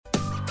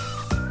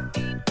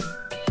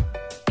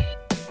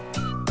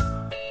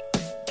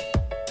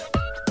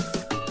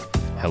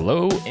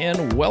Hello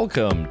and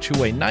welcome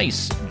to a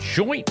nice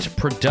joint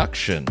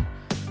production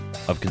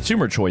of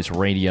Consumer Choice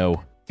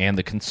Radio and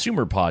the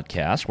Consumer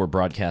Podcast. We're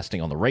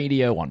broadcasting on the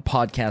radio, on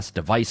podcast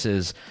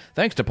devices,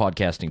 thanks to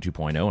Podcasting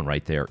 2.0 and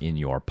right there in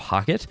your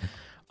pocket.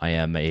 I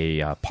am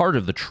a part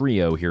of the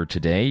trio here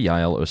today,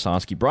 Yael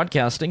Ossowski,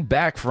 broadcasting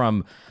back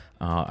from,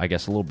 I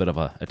guess, a little bit of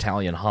an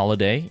Italian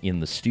holiday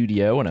in the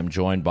studio, and I'm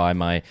joined by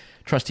my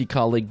trusty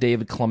colleague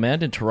David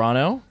Clement in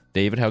Toronto.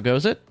 David, how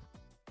goes it?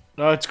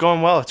 No, it's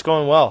going well. It's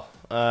going well.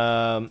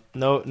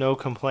 No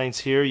complaints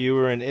here. You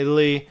were in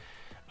Italy.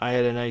 I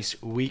had a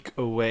nice week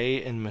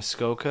away in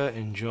Muskoka,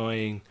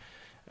 enjoying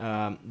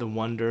the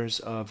wonders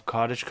of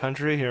cottage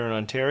country here in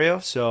Ontario.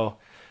 So,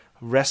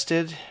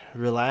 rested,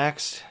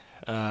 relaxed.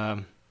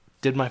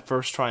 Did my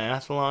first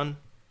triathlon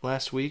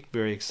last week.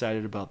 Very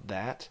excited about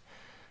that.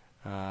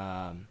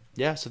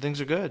 So things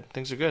are good.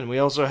 Things are good. And we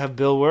also have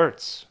Bill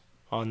Wirtz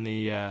on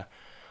the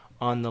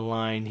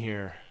line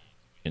here.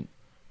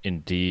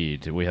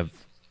 Indeed. We have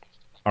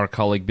our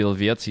colleague Bill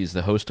Wirtz. He's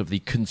the host of the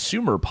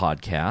Consumer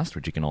Podcast,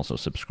 which you can also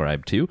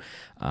subscribe to.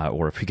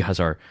 Or if you guys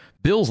are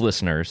Bill's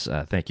listeners,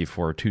 thank you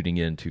for tuning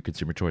in to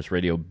Consumer Choice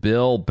Radio.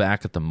 Bill,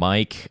 back at the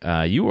mic.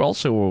 You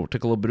also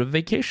took a little bit of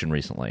vacation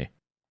recently.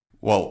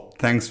 Well,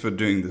 thanks for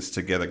doing this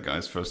together,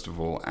 guys, first of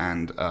all.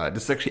 And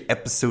this is actually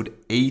episode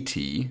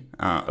 80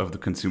 of the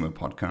Consumer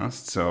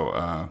Podcast.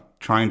 So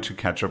trying to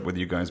catch up with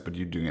you guys, but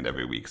you're doing it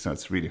every week. So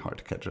it's really hard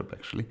to catch up,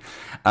 actually.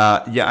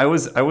 I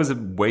was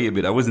away a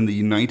bit. I was in the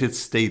United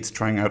States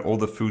trying out all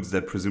the foods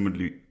that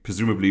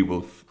presumably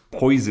will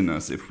poison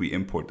us if we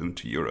import them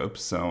to Europe.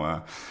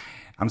 So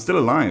I'm still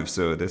alive.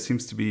 So there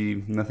seems to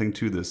be nothing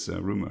to this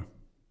rumor.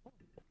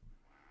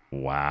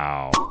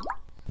 Wow.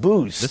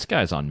 Booze. This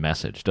guy's on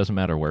message. Doesn't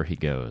matter where he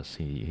goes.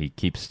 He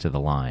keeps to the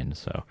line.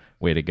 So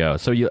way to go.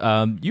 So you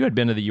had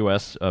been to the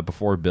U.S.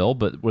 Before, Bill,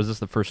 but was this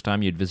the first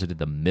time you'd visited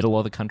the middle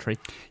of the country?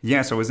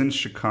 Yes, I was in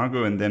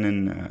Chicago and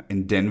then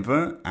in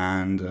Denver,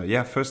 and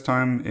first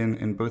time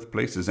in both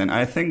places. And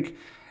I think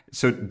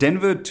so.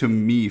 Denver to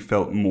me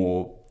felt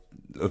more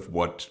of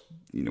what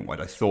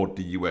I thought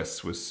the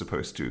US was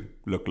supposed to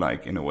look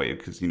like in a way,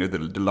 because the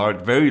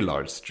large, very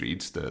large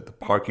streets, the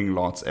parking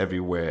lots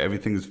everywhere,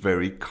 everything is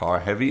very car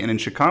heavy. And in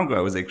Chicago,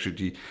 I was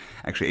actually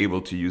able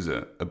to use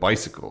a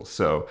bicycle.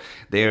 So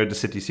there, the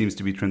city seems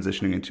to be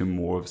transitioning into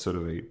more of sort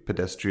of a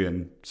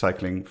pedestrian,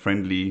 cycling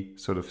friendly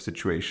sort of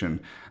situation.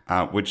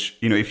 Which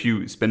if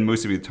you spend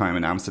most of your time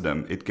in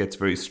Amsterdam, it gets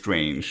very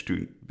strange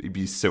to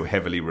be so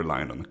heavily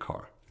reliant on the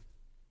car.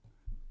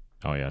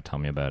 Oh yeah, tell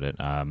me about it.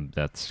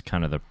 That's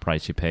kind of the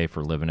price you pay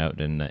for living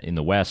out in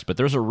the West. But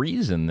there's a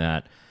reason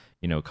that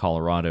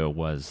Colorado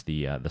was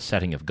the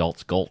setting of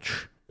Galt's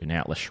Gulch in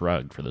Atlas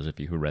Shrugged. For those of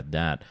you who read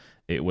that,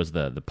 it was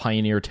the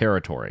pioneer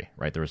territory,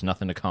 right? There was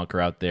nothing to conquer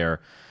out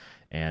there,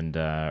 and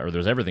or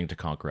there's everything to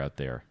conquer out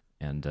there.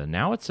 And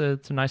now it's a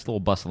nice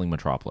little bustling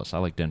metropolis. I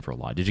like Denver a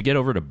lot. Did you get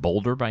over to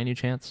Boulder by any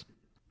chance?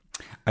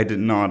 I did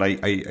not.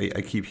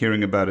 I keep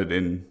hearing about it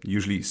in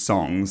usually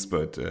songs,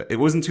 but it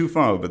wasn't too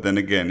far. But then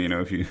again,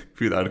 if you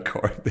without a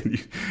car, then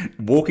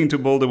walking to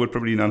Boulder would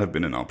probably not have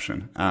been an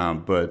option.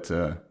 But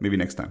maybe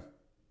next time.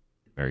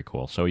 Very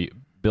cool. So,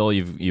 Bill,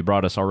 you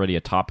brought us already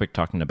a topic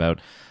talking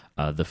about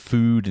the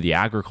food, the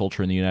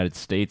agriculture in the United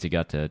States. You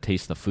got to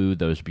taste the food,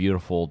 those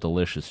beautiful,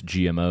 delicious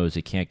GMOs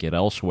you can't get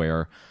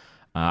elsewhere.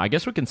 I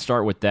guess we can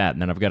start with that,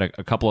 and then I've got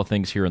a couple of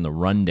things here in the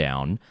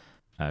rundown.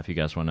 If you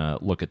guys want to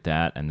look at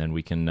that, and then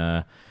we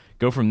can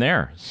go from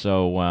there.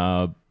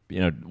 So,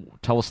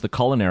 tell us the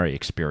culinary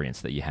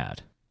experience that you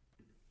had.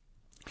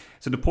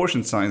 So the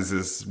portion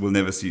sizes will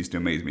never cease to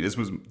amaze me. This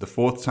was the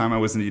fourth time I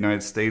was in the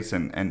United States,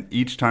 and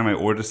each time I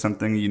order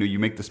something, you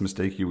make this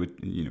mistake. You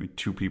would,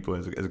 two people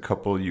as a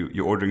couple,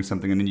 you're ordering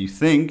something, and then you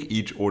think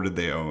each ordered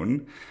their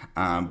own,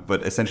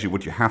 but essentially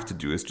what you have to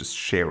do is just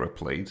share a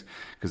plate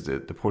because the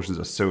portions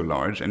are so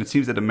large, and it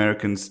seems that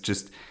Americans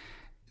just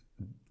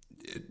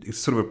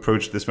sort of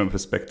approach this from a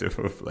perspective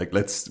of like,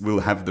 we'll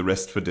have the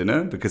rest for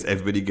dinner because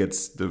everybody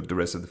gets the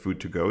rest of the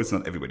food to go. It's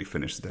not everybody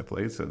finishes their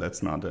plate, so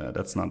that's not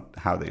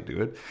how they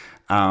do it.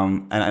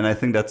 And I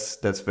think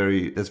that's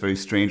very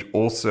strange.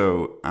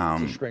 Also,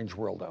 it's a strange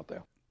world out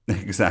there.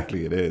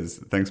 Exactly, it is.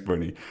 Thanks,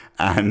 Bernie.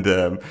 And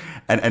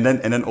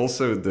then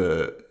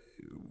also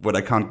what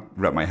I can't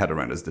wrap my head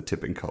around is the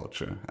tipping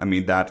culture. I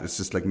mean, that is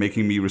just like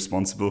making me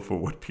responsible for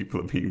what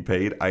people are being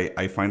paid.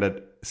 I find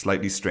that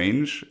slightly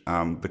strange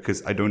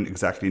because I don't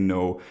exactly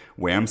know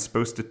where I'm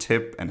supposed to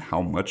tip and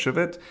how much of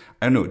it.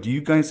 I don't know. Do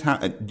you guys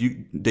have?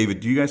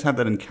 David? Do you guys have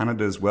that in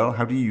Canada as well?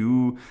 How do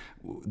you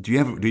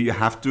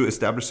have to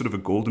establish sort of a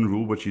golden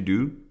rule what you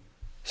do?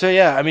 So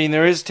yeah, I mean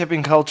there is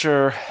tipping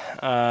culture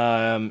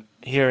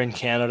here in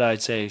Canada.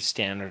 I'd say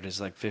standard is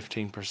like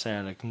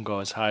 15%. It can go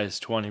as high as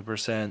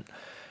 20%.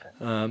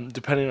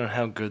 Depending on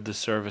how good the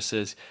service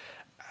is.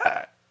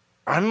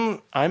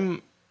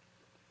 I'm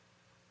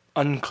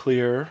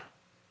unclear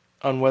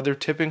on whether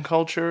tipping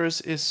culture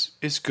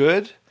is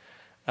good,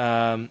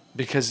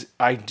 because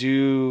I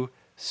do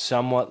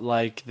somewhat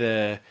like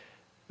the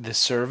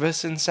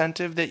service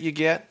incentive that you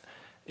get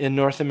in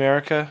North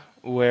America,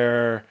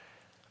 where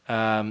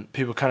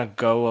people kind of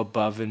go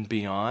above and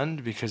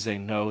beyond because they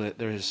know that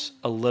there's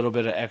a little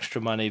bit of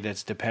extra money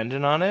that's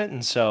dependent on it.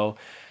 And so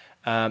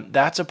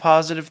that's a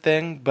positive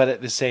thing. But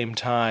at the same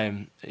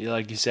time,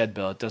 like you said,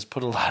 Bill, it does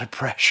put a lot of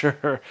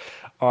pressure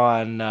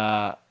on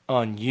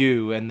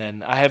you. And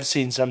then I have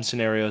seen some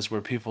scenarios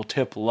where people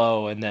tip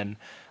low and then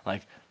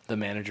like the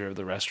manager of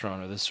the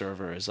restaurant or the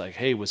server is like,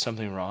 hey, was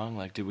something wrong?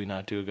 Like, did we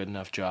not do a good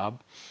enough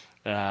job?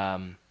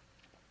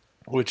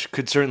 Which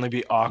could certainly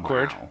be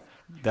awkward. Wow.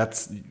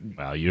 That's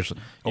Well, usually,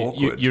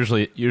 awkward.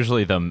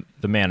 usually the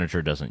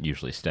manager doesn't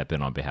usually step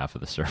in on behalf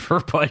of the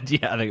server, but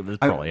yeah, I think that's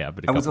probably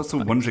happened. I was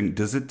also wondering,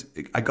 does it?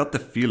 I got the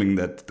feeling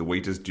that the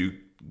waiters do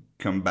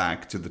come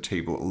back to the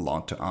table a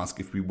lot to ask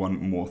if we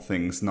want more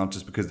things, not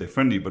just because they're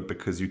friendly, but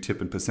because you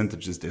tip in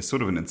percentages. There's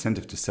sort of an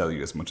incentive to sell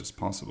you as much as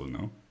possible,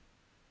 no?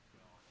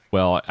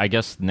 Well, I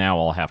guess now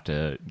I'll have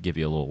to give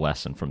you a little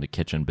lesson from the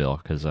kitchen, Bill,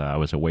 because I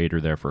was a waiter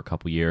there for a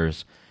couple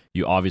years.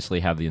 You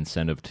obviously have the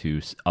incentive to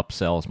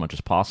upsell as much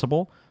as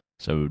possible.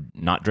 So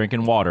not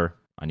drinking water.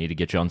 I need to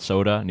get you on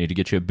soda. I need to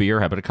get you a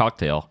beer. How about a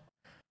cocktail?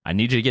 I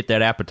need you to get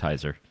that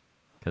appetizer.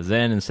 Because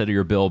then instead of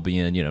your bill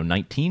being,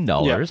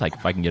 $19, like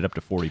if I can get up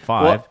to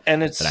 $45, Well,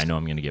 and it's- then I know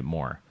I'm going to get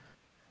more.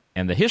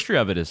 And the history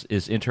of it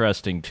is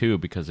interesting, too,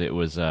 because it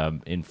was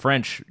in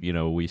French,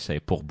 we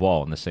say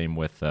pourboire, and the same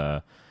with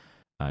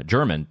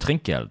German,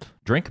 Trinkgeld,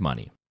 drink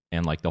money.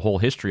 And like the whole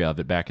history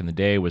of it back in the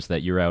day was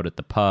that you're out at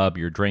the pub,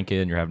 you're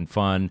drinking, you're having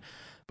fun,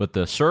 but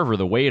the server,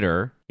 the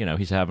waiter,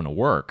 he's having to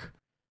work.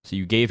 So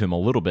you gave him a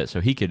little bit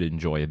so he could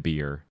enjoy a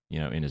beer,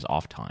 in his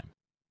off time.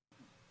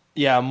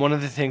 Yeah, and one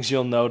of the things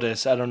you'll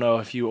notice, I don't know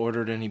if you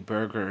ordered any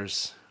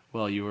burgers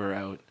while you were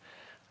out.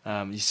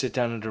 You sit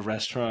down at a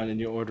restaurant and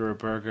you order a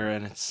burger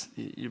and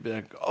you'd be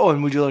like, oh,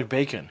 and would you like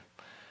bacon?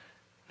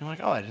 And I'm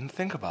like, oh, I didn't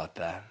think about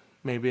that.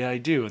 Maybe I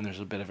do, and there's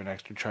a bit of an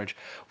extra charge.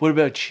 What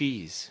about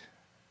cheese?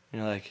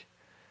 And you're like,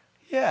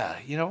 yeah,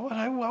 you know what?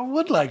 I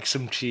would like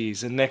some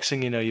cheese. And next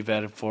thing you know, you've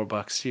added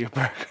 $4 to your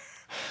burger.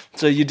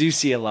 So you do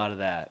see a lot of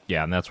that.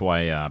 Yeah, and that's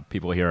why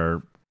people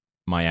hear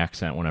my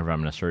accent whenever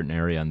I'm in a certain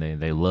area, and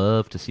they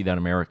love to see that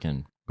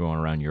American going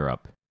around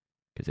Europe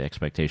because the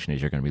expectation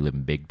is you're going to be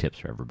leaving big tips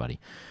for everybody.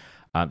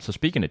 So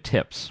speaking of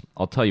tips,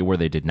 I'll tell you where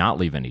they did not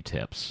leave any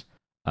tips.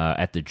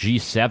 At the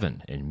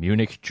G7 in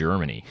Munich,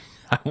 Germany.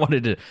 I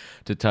wanted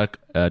to talk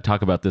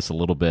about this a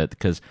little bit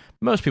because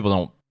most people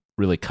don't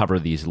really cover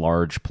these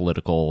large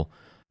political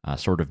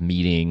sort of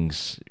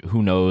meetings.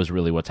 Who knows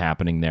really what's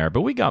happening there?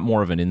 But we got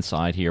more of an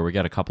insight here. We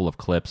got a couple of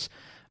clips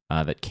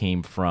that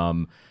came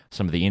from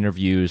some of the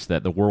interviews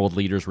that the world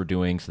leaders were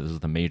doing. So this is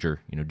the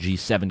major,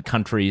 G7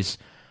 countries.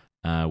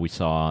 We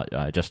saw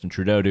Justin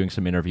Trudeau doing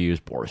some interviews,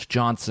 Boris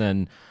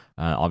Johnson,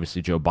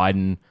 obviously Joe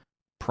Biden.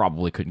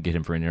 Probably couldn't get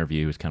him for an interview.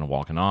 He was kind of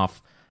walking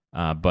off.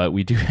 But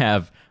we do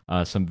have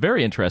some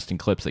very interesting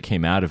clips that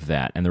came out of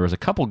that. And there was a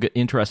couple good,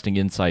 interesting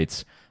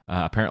insights.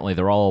 Apparently,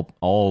 they're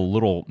all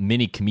little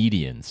mini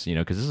comedians,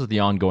 because this is the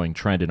ongoing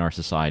trend in our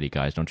society,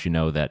 guys. Don't you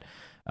know that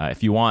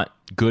if you want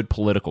good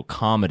political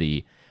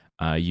comedy,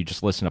 you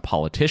just listen to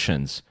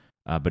politicians.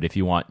 But if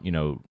you want,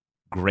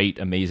 great,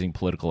 amazing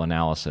political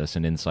analysis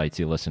and insights,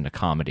 you listen to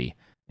comedy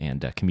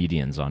and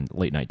comedians on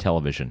late night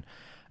television.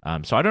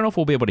 So I don't know if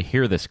we'll be able to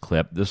hear this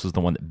clip. This is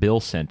the one that Bill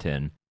sent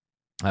in.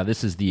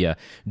 This is the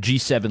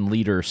G7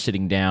 leader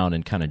sitting down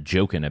and kind of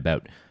joking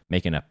about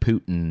making a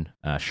Putin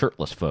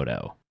shirtless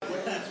photo.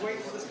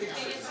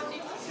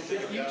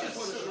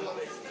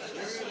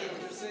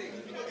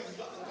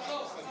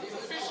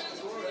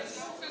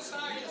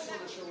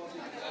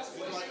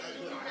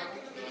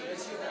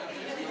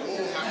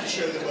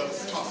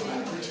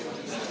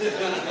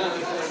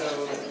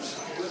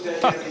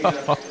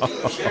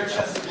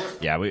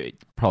 Yeah,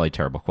 probably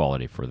terrible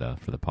quality for the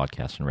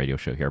podcast and radio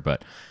show here,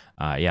 but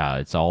yeah,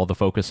 it's all the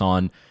focus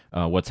on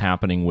what's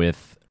happening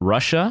with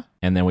Russia,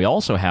 and then we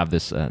also have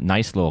this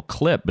nice little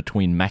clip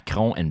between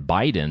Macron and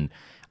Biden.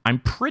 I'm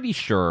pretty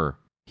sure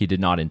he did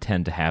not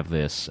intend to have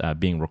this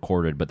being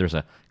recorded, but there's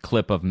a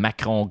clip of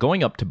Macron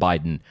going up to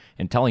Biden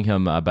and telling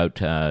him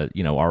about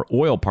our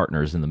oil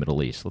partners in the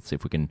Middle East. Let's see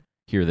if we can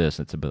hear this.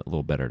 It's a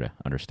little better to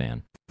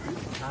understand.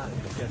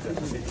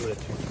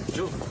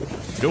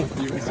 Joe,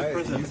 you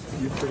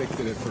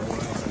predicted it for a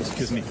while.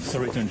 Excuse me,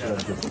 sorry to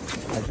interrupt you.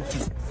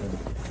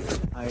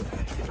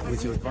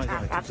 With your advisor,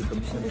 I took the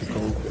commission to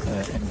call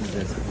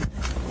MDZ.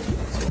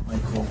 So I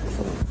call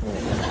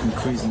for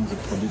increasing the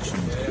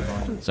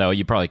production. So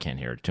you probably can't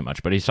hear it too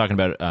much, but he's talking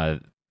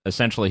about,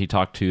 essentially he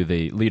talked to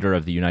the leader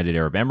of the United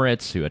Arab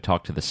Emirates, who had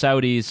talked to the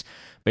Saudis,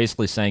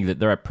 basically saying that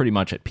they're pretty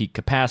much at peak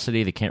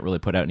capacity. They can't really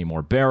put out any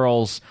more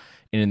barrels.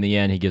 And in the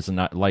end, he gives a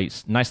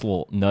nice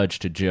little nudge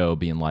to Joe,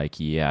 being like,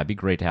 yeah, it'd be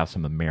great to have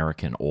some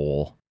American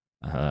oil.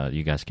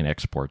 You guys can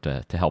export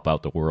to help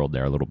out the world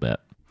there a little bit.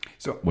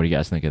 So What do you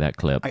guys think of that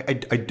clip? I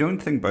don't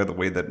think, by the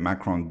way, that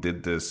Macron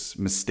did this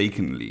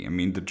mistakenly. I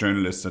mean, the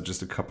journalists are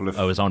just a couple of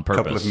it was on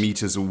purpose. couple of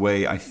meters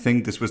away. I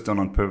think this was done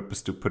on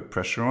purpose to put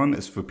pressure on,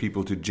 is for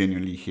people to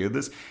genuinely hear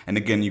this. And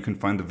again, you can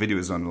find the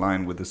videos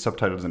online with the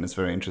subtitles, and it's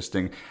very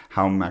interesting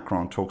how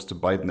Macron talks to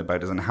Biden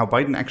about this and how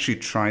Biden actually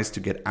tries to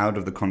get out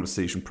of the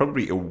conversation,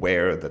 probably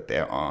aware that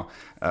there are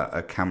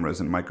cameras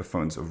and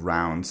microphones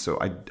around. So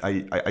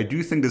I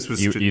do think this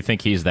was... You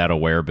think he's that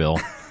aware,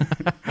 Bill?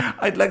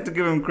 I'd like to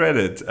give him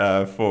credit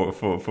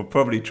for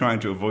probably trying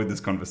to avoid this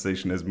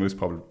conversation, as most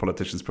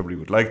politicians probably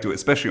would like to,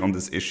 especially on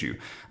this issue.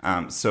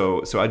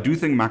 So I do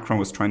think Macron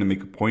was trying to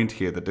make a point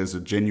here that there's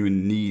a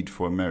genuine need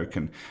for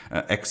American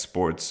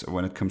exports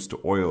when it comes to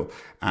oil,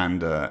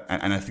 and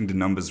I think the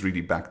numbers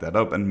really back that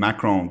up. And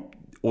Macron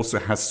also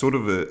has sort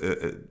of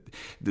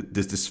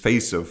this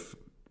face of,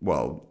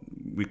 well,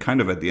 we're kind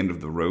of at the end of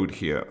the road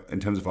here in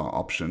terms of our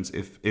options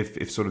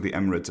if sort of the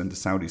Emirates and the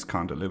Saudis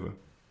can't deliver.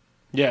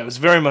 Yeah, it was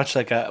very much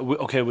like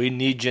okay, we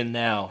need you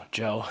now,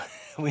 Joe.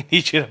 We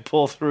need you to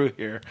pull through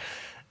here.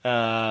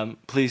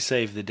 Please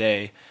save the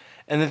day.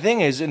 And the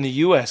thing is, in the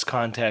U.S.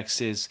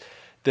 context, is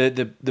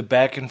the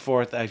back and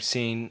forth I've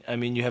seen. I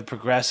mean, you have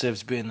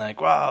progressives being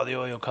like, wow, the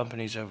oil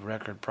companies have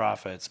record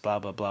profits, blah,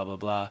 blah, blah,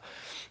 blah,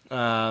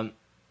 blah.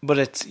 But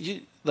it's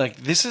like,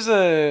 this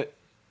isn't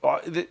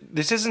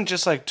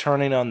just like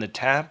turning on the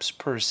taps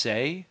per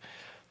se.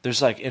 There's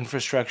like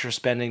infrastructure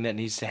spending that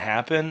needs to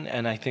happen,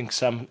 and I think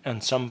on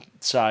some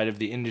side of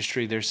the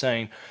industry they're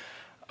saying,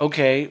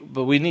 okay,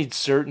 but we need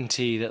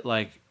certainty that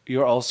like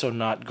you're also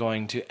not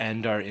going to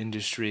end our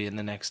industry in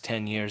the next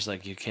 10 years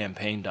like you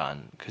campaigned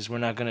on, because we're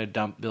not going to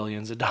dump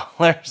billions of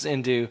dollars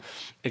into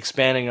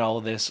expanding all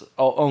of this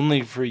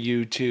only for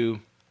you to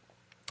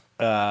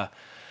turn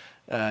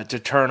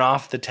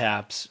off the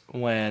taps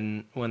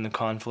when the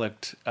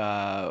conflict.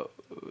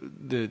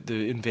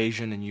 The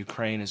invasion in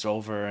Ukraine is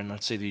over, and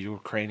let's say the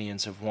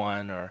Ukrainians have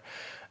won, or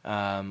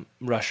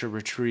Russia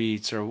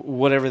retreats, or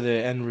whatever the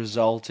end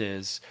result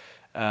is,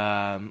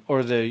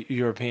 or the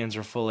Europeans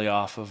are fully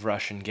off of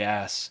Russian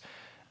gas.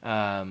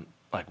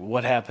 Like,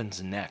 what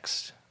happens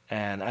next?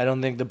 And I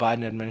don't think the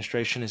Biden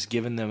administration has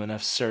given them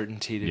enough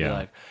certainty to be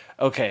like,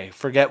 okay,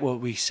 forget what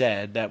we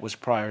said. That was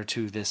prior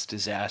to this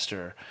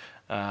disaster.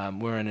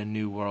 We're in a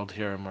new world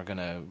here, and we're going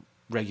to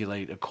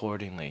regulate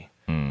accordingly.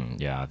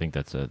 Yeah, I think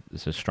that's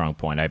a strong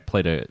point. I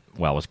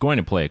was going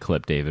to play a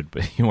clip, David,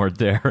 but you weren't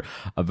there,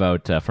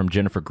 about from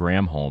Jennifer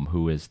Granholm,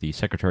 who is the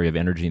Secretary of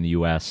Energy in the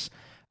U.S.,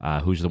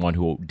 who's the one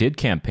who did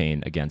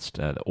campaign against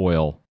the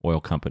oil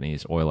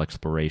companies, oil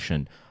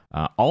exploration.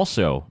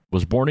 Also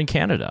was born in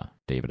Canada,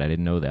 David. I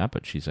didn't know that,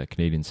 but she's a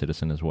Canadian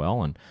citizen as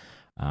well, and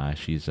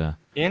she's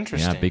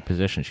interesting. Yeah, big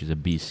position. She's a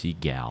BC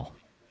gal.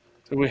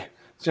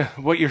 So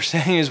what you're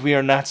saying is we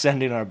are not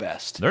sending our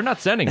best. They're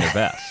not sending their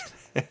best.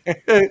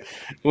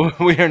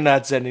 We are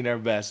not sending our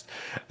best.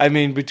 I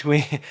mean,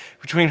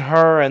 between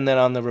her and then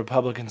on the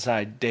Republican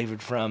side,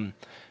 David Frum,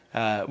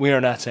 we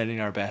are not sending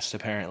our best,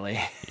 apparently.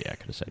 Yeah, I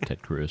could have said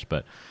Ted Cruz,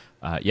 but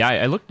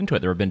I looked into it.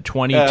 There have been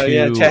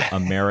 22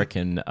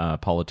 American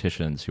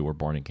politicians who were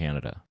born in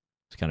Canada.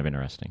 It's kind of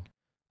interesting.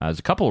 There's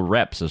a couple of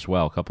reps as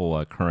well, a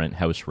couple current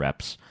House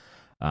reps.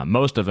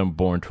 Most of them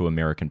born to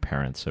American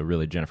parents. So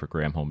really, Jennifer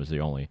Granholm is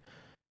the only,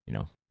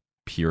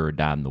 pure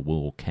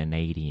dyed-in-the-wool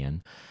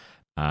Canadian.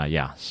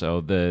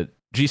 So the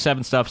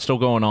G7 stuff still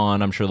going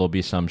on. I'm sure there'll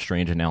be some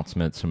strange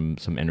announcements,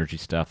 some energy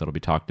stuff that'll be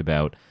talked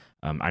about.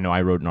 I know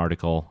I wrote an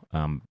article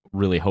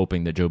really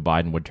hoping that Joe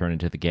Biden would turn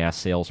into the gas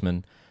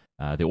salesman,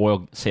 the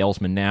oil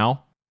salesman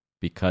now,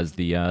 because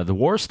the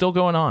war is still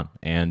going on,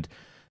 and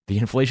the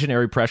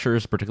inflationary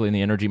pressures, particularly in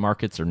the energy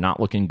markets, are not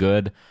looking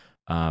good.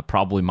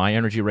 Probably my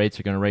energy rates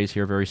are going to raise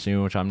here very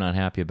soon, which I'm not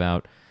happy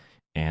about.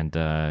 And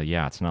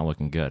it's not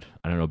looking good.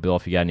 I don't know, Bill,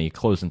 if you got any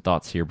closing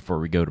thoughts here before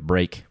we go to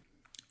break.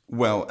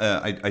 Well,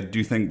 I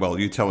do think,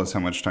 you tell us how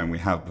much time we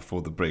have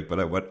before the break, but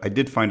I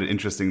did find it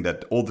interesting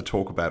that all the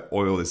talk about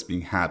oil is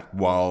being had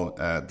while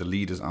the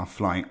leaders are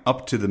flying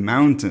up to the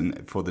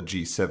mountain for the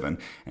G7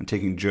 and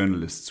taking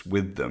journalists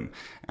with them.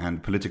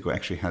 And Politico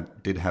actually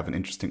did have an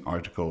interesting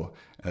article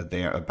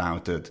there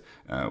about it,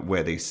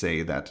 where they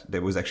say that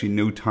there was actually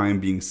no time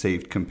being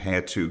saved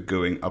compared to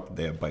going up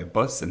there by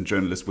bus, and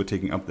journalists were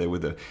taking up there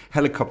with a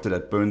helicopter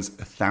that burns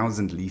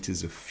 1,000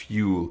 liters of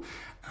fuel.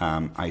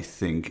 I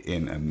think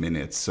in a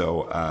minute.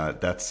 So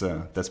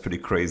that's pretty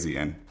crazy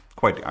and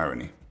quite the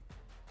irony.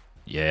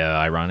 Yeah,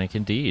 ironic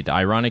indeed.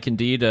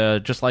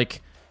 Just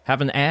like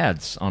having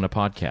ads on a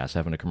podcast,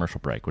 having a commercial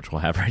break, which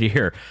we'll have right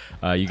here.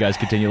 You guys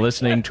continue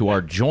listening to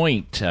our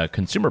joint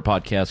consumer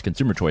podcast,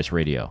 Consumer Choice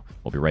Radio.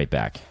 We'll be right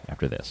back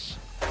after this.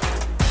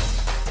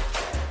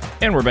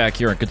 And we're back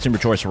here on Consumer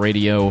Choice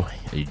Radio,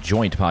 a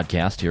joint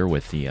podcast here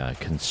with the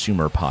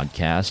Consumer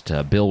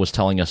Podcast. Bill was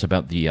telling us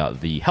about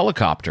the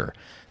helicopter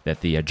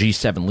that the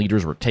G7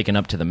 leaders were taking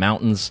up to the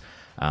mountains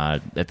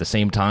at the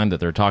same time that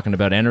they're talking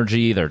about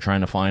energy. They're trying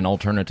to find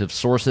alternative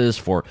sources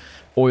for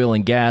oil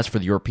and gas for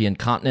the European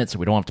continent so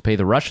we don't have to pay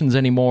the Russians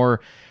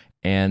anymore.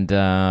 And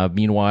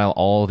meanwhile,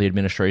 all the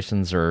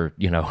administrations are,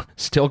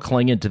 still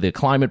clinging to the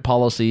climate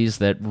policies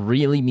that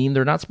really mean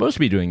they're not supposed to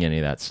be doing any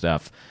of that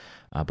stuff.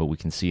 But we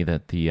can see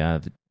that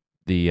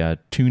the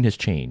tune has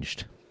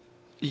changed.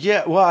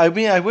 Yeah, well, I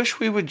mean, I wish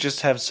we would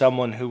just have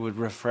someone who would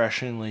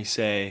refreshingly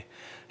say,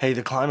 hey,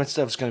 the climate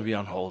stuff's going to be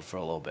on hold for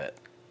a little bit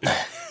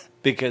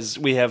because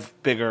we have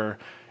bigger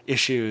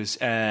issues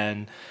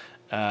and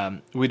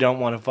we don't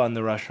want to fund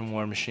the Russian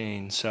war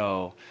machine,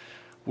 so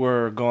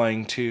we're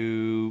going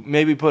to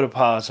maybe put a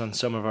pause on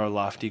some of our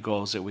lofty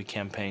goals that we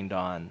campaigned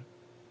on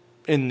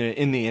in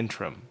the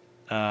interim,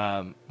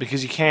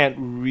 because you can't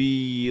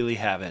really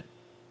have it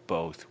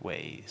both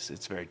ways.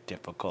 It's very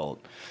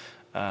difficult.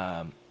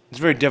 It's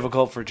very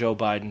difficult for Joe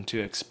Biden to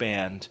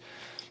expand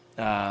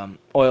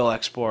oil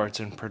exports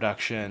and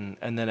production,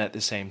 and then at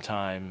the same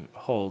time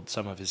hold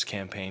some of his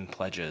campaign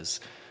pledges.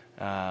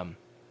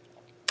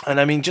 And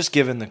I mean, just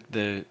given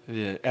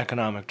the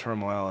economic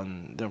turmoil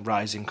and the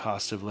rising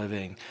cost of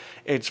living,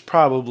 it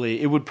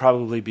would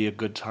probably be a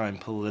good time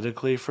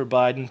politically for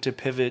Biden to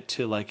pivot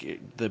to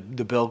like the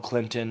Bill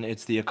Clinton,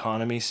 it's the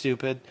economy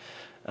stupid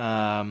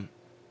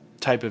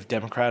type of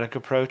Democratic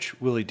approach.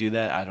 Will he do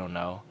that? I don't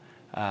know.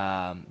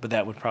 But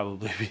that would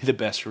probably be the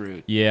best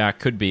route. Yeah, it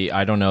could be.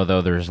 I don't know,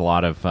 though. There's a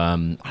lot of, I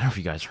don't know if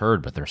you guys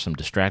heard, but there's some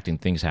distracting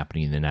things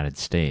happening in the United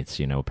States.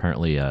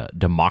 Apparently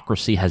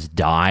democracy has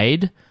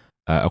died,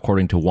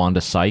 according to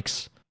Wanda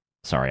Sykes.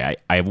 Sorry,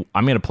 I'm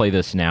going to play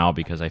this now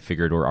because I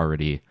figured we're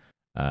already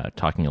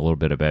talking a little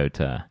bit about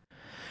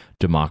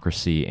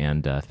democracy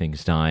and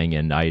things dying.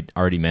 And I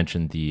already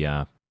mentioned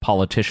the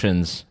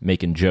politicians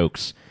making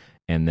jokes,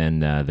 and then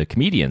the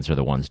comedians are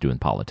the ones doing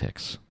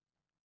politics.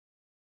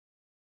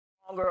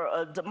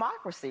 A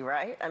democracy,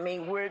 right? I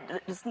mean,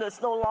 it's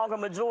no longer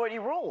majority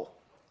rule.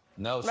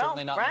 No,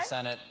 certainly not in the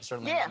Senate.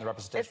 Certainly not in the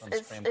representation of the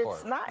Supreme Court.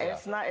 It's not. Yeah.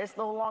 It's not. It's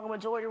no longer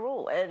majority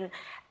rule. And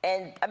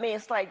I mean,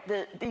 it's like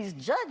these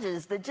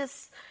judges that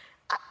just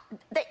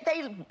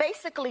they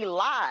basically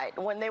lied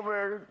when they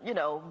were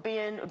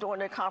during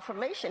their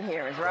confirmation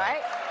hearings,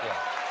 right? Yeah.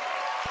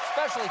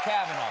 Especially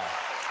Kavanaugh.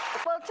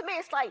 Well, to me,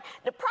 it's like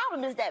the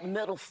problem is that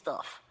middle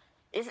stuff.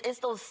 It's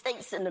those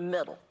states in the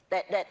middle,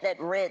 that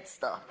red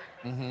stuff.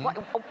 Mm-hmm. Why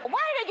do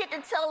they get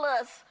to tell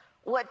us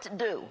what to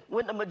do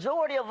when the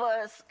majority of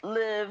us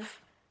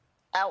live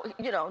out,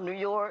 New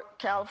York,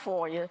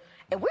 California,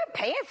 and we're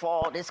paying for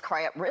all this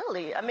crap,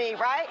 really? I mean,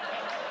 right?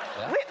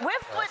 Yeah. We're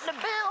footing the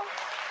bill.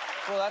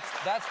 Well,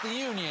 that's the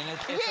union.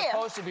 It's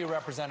supposed to be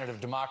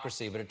representative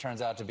democracy, but it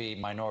turns out to be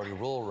minority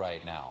rule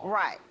right now.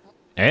 Right.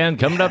 And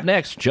coming up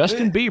next,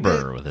 Justin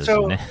Bieber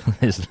with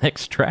his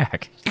next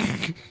track.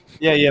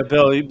 Yeah,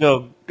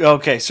 Bill.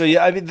 Okay, so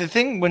yeah, I mean, the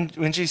thing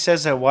when she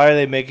says that, why are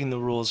they making the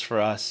rules for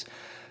us?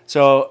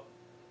 So,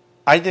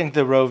 I think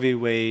the Roe v.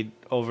 Wade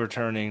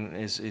overturning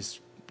is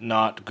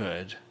not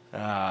good.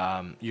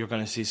 You're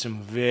going to see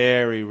some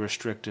very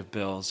restrictive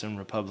bills in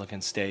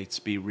Republican states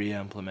be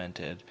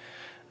re-implemented.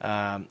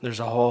 There's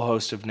a whole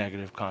host of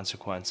negative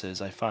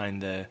consequences. I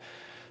find the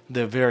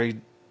very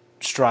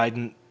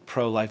strident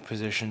pro-life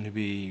position to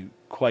be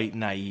quite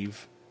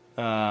naive.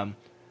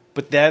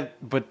 But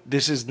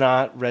this is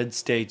not red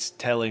states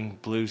telling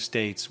blue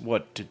states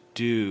what to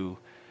do.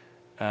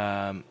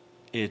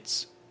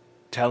 It's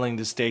telling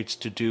the states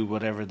to do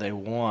whatever they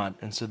want,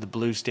 and so the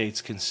blue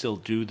states can still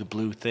do the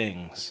blue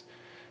things.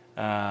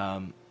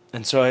 And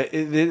so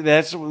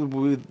that's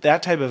with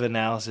that type of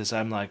analysis.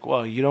 I'm like,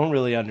 well, you don't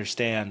really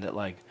understand that.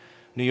 Like,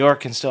 New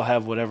York can still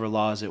have whatever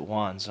laws it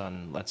wants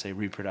on, let's say,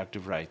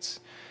 reproductive rights.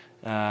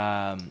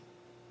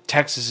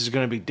 Texas is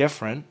going to be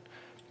different.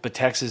 But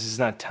Texas is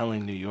not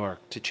telling New York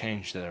to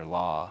change their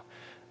law.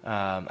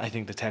 I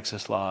think the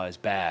Texas law is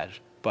bad,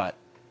 but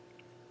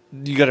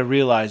you got to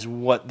realize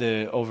what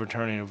the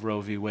overturning of Roe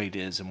v. Wade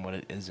is and what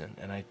it isn't.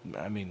 And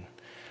I mean,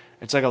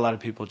 it's like a lot of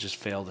people just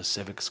fail the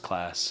civics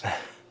class.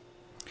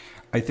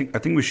 I think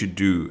we should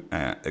do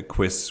a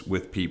quiz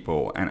with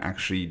people and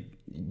actually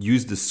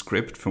use the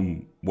script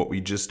from what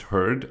we just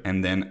heard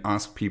and then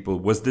ask people,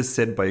 was this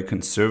said by a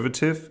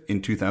conservative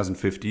in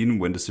 2015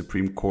 when the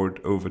Supreme Court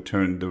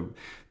overturned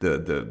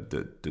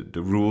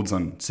the rules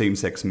on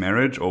same-sex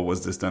marriage, or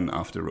was this done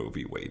after Roe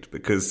v. Wade?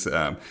 Because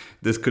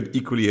this could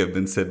equally have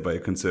been said by a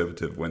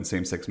conservative when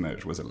same-sex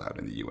marriage was allowed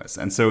in the US.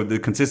 And so the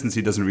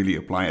consistency doesn't really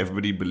apply.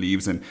 Everybody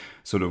believes in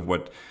sort of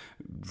what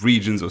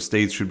regions or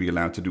states should be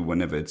allowed to do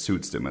whenever it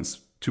suits them. And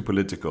it's too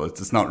political.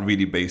 It's not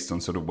really based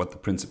on sort of what the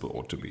principle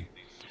ought to be.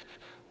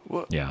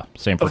 Well, yeah,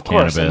 same for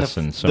cannabis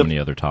and so many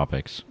other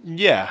topics.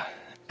 Yeah,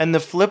 and the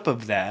flip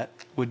of that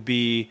would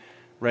be,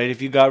 right,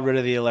 if you got rid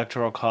of the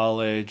Electoral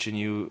College and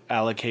you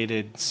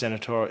allocated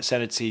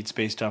Senate seats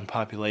based on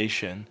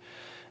population,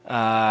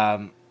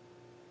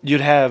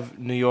 you'd have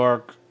New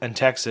York and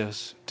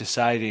Texas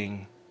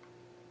deciding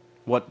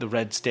what the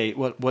red state,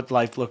 what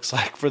life looks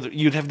like for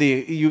you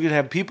could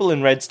have people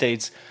in red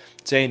states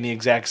saying the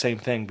exact same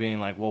thing, being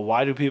like, well,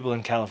 why do people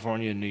in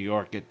California and New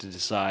York get to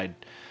decide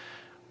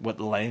what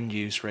the land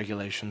use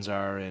regulations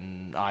are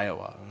in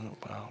Iowa?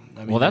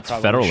 Well, that's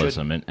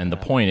federalism, and the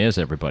point is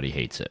everybody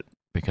hates it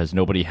because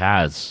nobody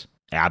has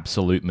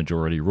absolute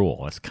majority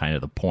rule. That's kind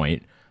of the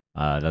point.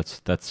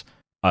 That's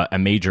a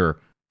major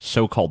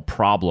so-called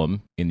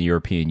problem in the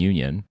European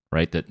Union,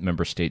 right? That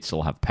member states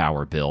still have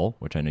power bill,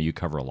 which I know you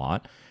cover a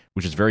lot,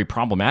 which is very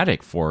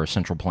problematic for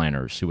central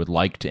planners who would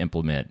like to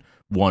implement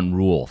one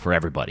rule for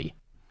everybody.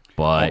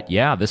 But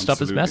this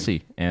stuff is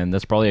messy, and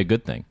that's probably a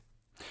good thing.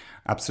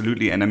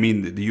 Absolutely. And I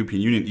mean, the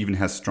European Union even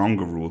has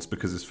stronger rules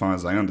because, as far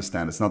as I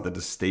understand, it's not that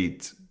the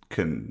state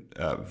can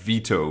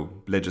veto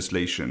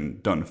legislation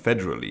done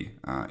federally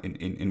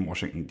in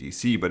Washington,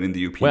 D.C., but in the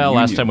European Union.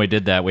 Well, last time we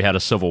did that, we had a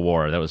civil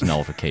war. That was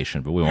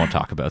nullification, but we won't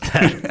talk about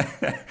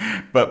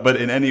that. But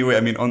in any way, I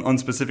mean, on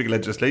specific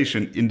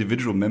legislation,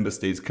 individual member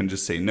states can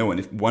just say no. And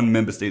if one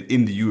member state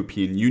in the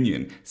European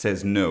Union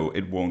says no,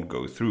 it won't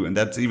go through. And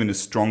that's even a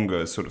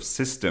stronger sort of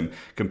system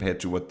compared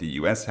to what the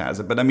US has.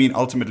 But I mean,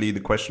 ultimately, the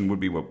question would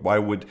be, why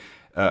would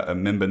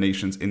member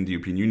nations in the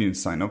European Union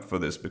sign up for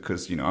this?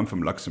 Because, I'm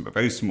from Luxembourg, a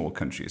very small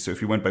country. So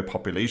if you went by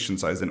population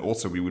size, then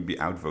also we would be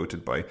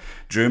outvoted by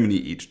Germany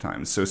each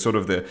time. So sort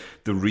of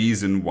the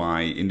reason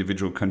why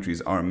individual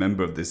countries are a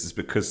member of this is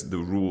because the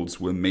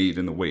rules were made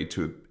in a way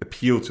to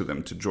appeal to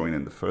them to join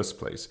in the first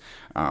place.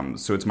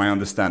 So it's my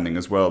understanding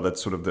as well that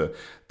sort of the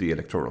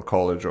Electoral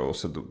College, or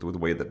also the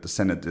way that the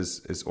Senate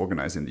is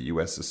organized in the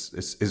US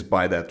is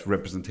by that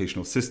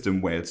representational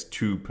system where it's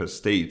 2 per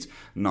state,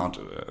 not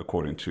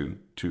according to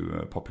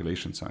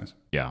population size.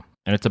 Yeah,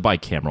 and it's a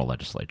bicameral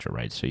legislature,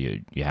 right? So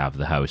you have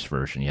the House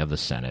version, you have the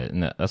Senate,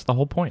 and that's the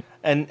whole point.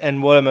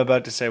 And what I'm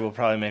about to say will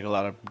probably make a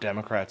lot of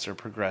Democrats or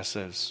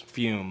progressives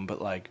fume,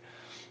 but like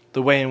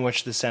the way in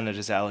which the Senate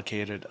is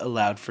allocated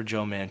allowed for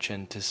Joe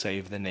Manchin to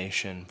save the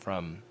nation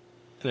from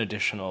an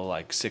additional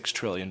like $6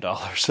 trillion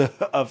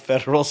of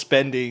federal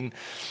spending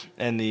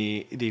and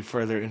the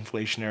further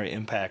inflationary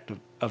impact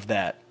of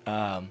that.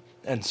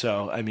 And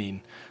so, I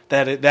mean,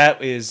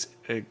 that is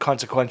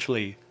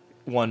consequentially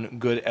one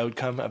good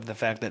outcome of the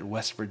fact that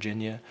West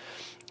Virginia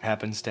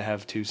happens to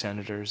have 2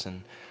 senators,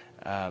 and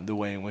the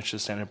way in which the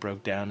Senate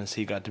broke down is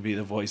he got to be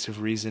the voice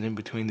of reason in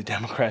between the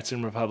Democrats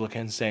and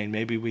Republicans, saying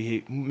maybe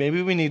we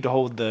need to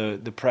hold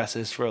the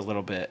presses for a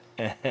little bit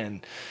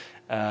and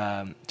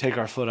take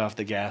our foot off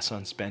the gas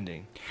on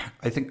spending.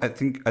 I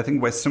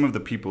think where some of the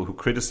people who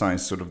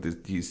criticize sort of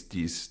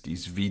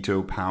these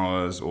veto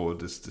powers or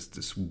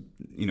this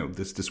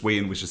way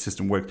in which the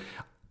system works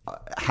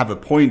have a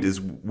point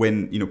is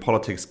when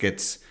politics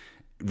gets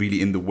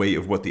really in the way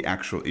of what the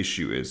actual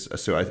issue is.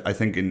 So I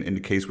think in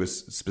the case where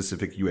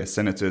specific US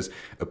senators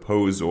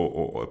oppose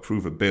or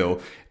approve a bill,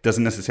 it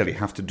doesn't necessarily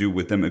have to do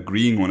with them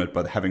agreeing on it,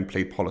 but having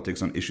played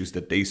politics on issues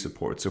that they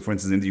support. So for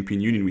instance, in the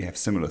European Union, we have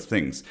similar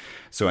things.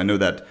 So I know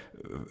that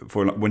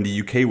when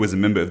the UK was a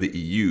member of the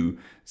EU,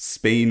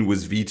 Spain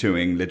was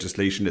vetoing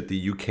legislation that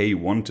the UK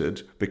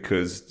wanted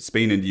because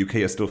Spain and the UK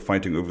are still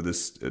fighting over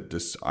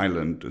this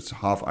island, this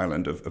half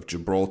island of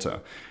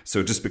Gibraltar.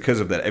 So just because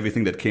of that,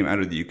 everything that came out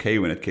of the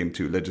UK when it came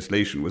to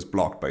legislation was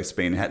blocked by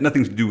Spain. It had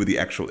nothing to do with the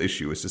actual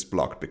issue. It's just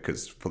blocked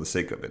because for the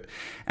sake of it.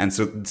 And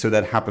so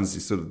that happens.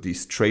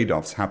 These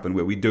trade-offs happen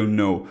where we don't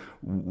know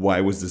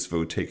why was this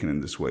vote taken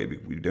in this way.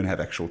 We don't have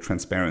actual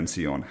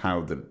transparency on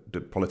how the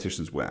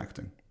politicians were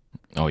acting.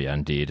 Oh, yeah,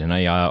 indeed. And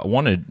I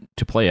wanted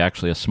to play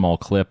actually a small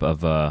clip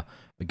of the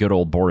good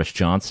old Boris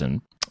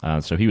Johnson.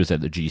 So he was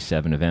at the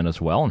G7 event as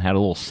well and had a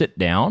little sit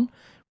down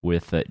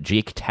with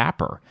Jake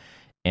Tapper.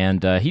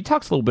 And he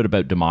talks a little bit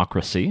about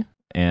democracy,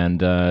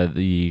 and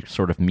the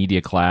sort of media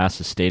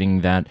class is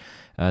stating that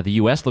the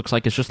U.S. looks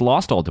like it's just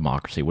lost all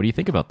democracy. What do you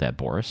think about that,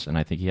 Boris? And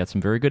I think he had some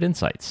very good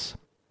insights.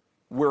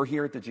 We're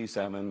here at the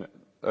G7,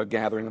 a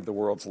gathering of the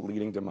world's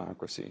leading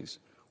democracies.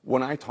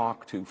 When I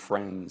talk to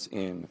friends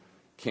in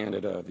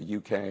Canada, the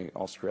UK,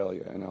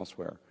 Australia, and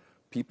elsewhere,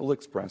 people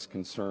express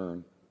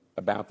concern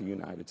about the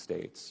United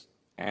States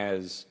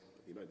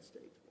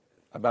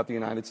about the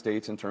United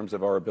States in terms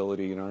of our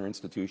ability and our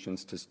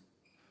institutions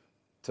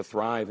to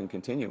thrive and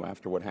continue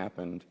after what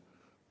happened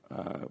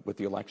with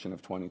the election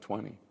of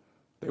 2020.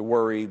 They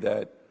worry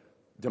that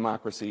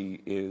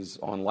democracy is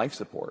on life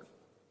support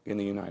in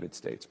the United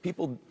States.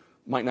 People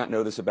might not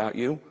know this about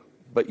you,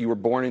 but you were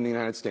born in the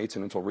United States,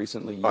 and until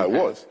recently you I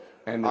was.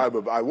 And I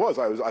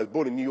was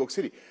born in New York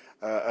City,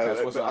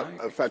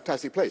 a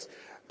fantastic place.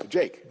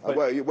 Jake, where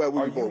were you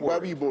born? Where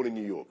were you born in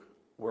New York?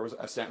 Where was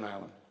Staten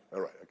Island?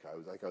 All right,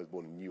 okay. I was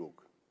born in New York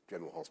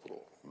General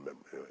Hospital.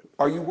 Anyway.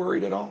 Are you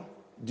worried at all?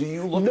 Do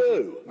you look?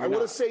 No, I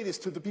want to say this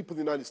to the people of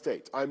the United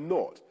States. I'm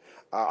not.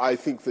 I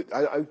think that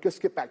I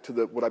just get back to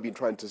what I've been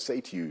trying to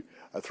say to you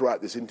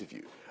throughout this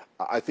interview.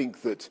 I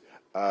think that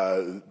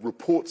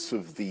reports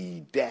of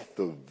the death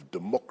of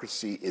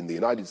democracy in the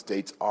United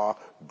States are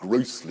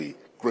grossly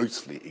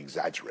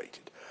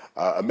exaggerated.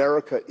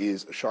 America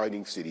is a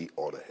shining city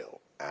on a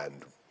hill,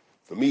 and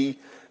for me,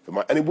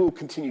 and it will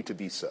continue to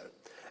be so.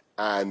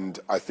 And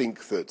I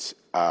think that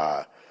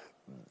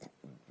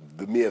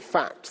the mere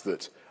fact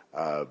that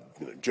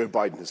Joe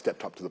Biden has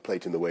stepped up to the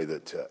plate in the way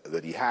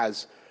that he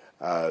has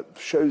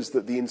shows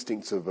that the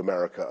instincts of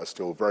America are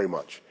still very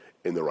much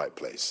in the right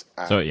place.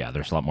 So yeah,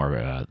 there's a lot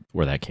more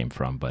where that came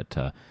from, but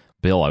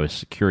Bill, I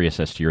was curious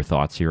as to your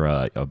thoughts. You're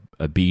a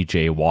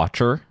BJ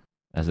watcher,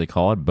 as they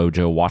call it,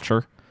 Bojo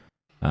watcher.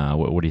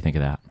 What do you think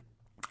of that?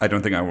 I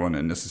don't think I want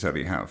to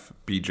necessarily have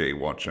BJ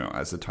Watcher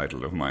as a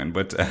title of mine,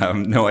 but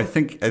no, I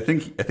think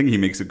he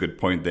makes a good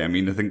point there. I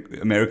mean, I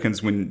think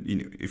Americans, when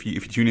if you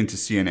tune into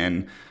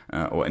CNN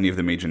or any of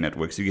the major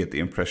networks, you get the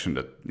impression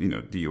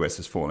that the US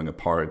is falling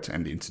apart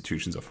and the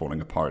institutions are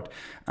falling apart.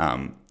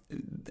 I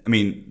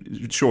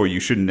mean, sure, you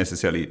shouldn't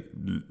necessarily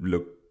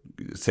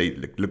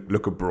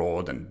look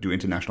abroad and do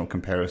international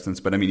comparisons.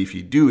 But I mean, if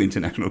you do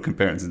international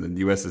comparisons, in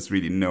the US, there's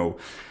really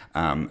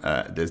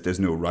there's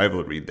no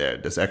rivalry there.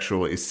 There's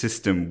actually a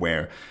system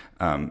where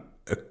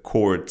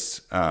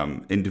courts,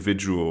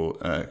 individual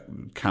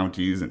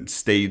counties and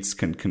states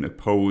can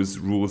oppose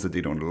rules that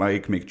they don't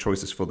like, make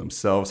choices for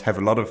themselves, have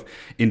a lot of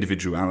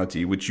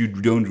individuality, which you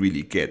don't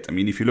really get. I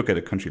mean, if you look at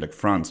a country like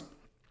France,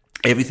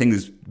 everything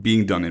is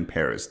being done in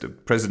Paris. The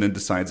president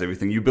decides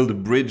everything. You build a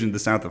bridge in the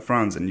south of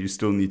France and you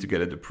still need to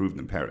get it approved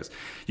in Paris.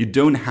 You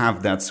don't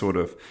have that sort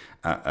of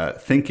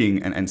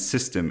thinking and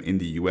system in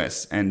the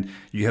US. And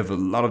you have a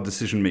lot of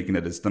decision making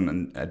that is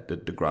done at the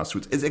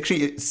grassroots.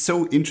 It's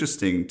so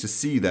interesting to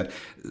see that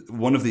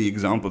one of the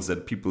examples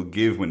that people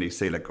give when they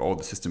say like, oh,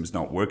 the system is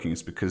not working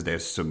is because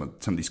there's some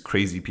of these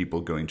crazy people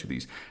going to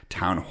these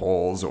town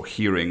halls or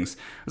hearings.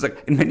 It's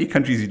like in many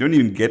countries, you don't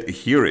even get a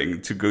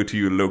hearing to go to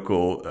your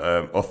local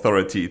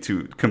authority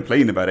to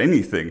complain about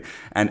anything.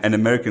 And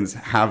Americans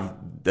have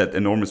that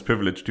enormous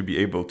privilege to be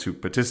able to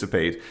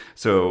participate.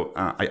 So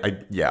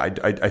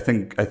I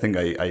think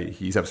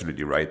he's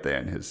absolutely right there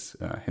in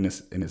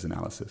his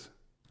analysis.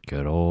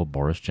 Good old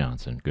Boris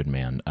Johnson, good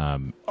man.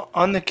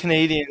 On the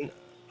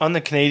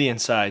Canadian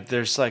side,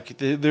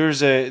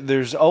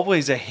 there's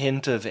always a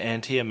hint of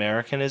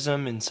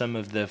anti-Americanism in some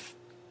of the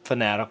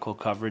fanatical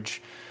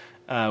coverage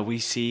we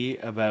see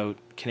about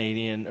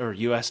Canadian or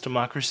U.S.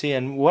 democracy.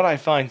 And what I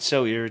find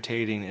so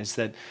irritating is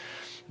that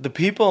the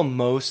people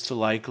most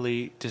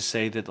likely to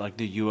say that like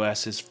the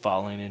U.S. is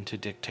falling into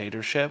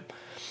dictatorship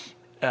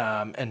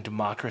and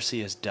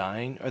democracy is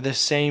dying are the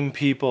same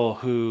people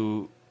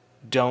who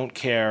don't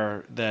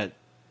care that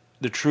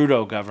the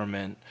Trudeau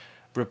government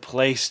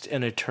replaced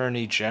an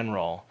attorney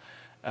general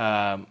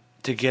to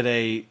get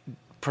a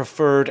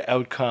preferred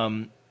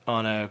outcome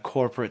on a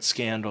corporate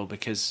scandal,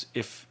 because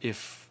if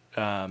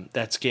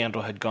that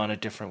scandal had gone a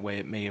different way,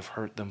 it may have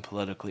hurt them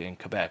politically in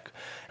Quebec.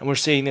 And we're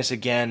seeing this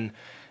again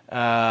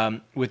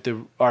with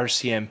the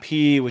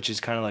RCMP, which is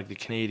kind of like the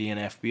Canadian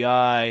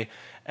FBI,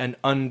 and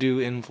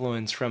undue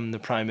influence from the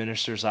Prime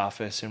Minister's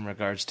office in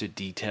regards to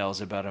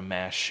details about a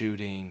mass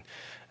shooting,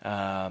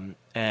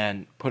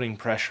 and putting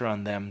pressure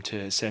on them to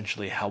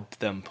essentially help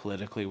them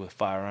politically with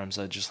firearms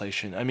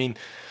legislation. I mean,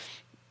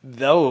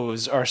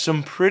 those are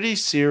some pretty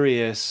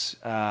serious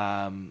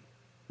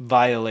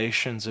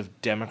violations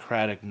of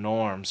democratic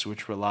norms,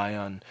 which rely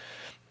on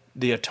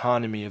the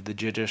autonomy of the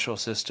judicial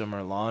system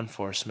or law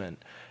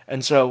enforcement.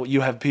 And so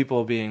you have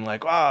people being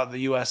like, "Oh, the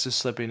U.S. is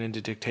slipping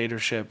into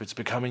dictatorship. It's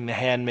becoming the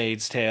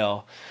Handmaid's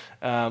Tale,"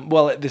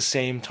 while at the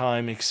same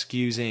time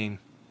excusing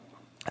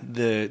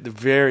the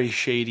very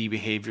shady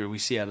behavior we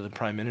see out of the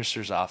Prime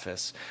Minister's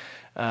office.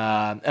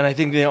 And I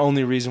think the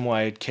only reason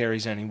why it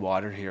carries any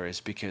water here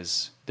is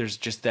because there's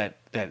just that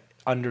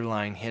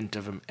underlying hint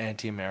of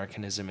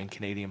anti-Americanism in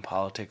Canadian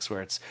politics,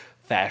 where it's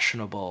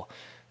fashionable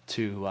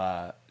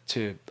to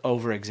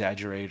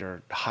over-exaggerate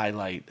or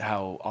highlight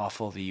how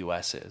awful the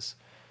U.S. is.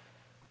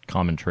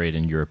 Common trait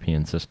in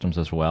European systems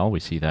as well. We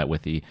see that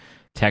with the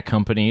tech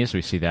companies.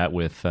 We see that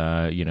with,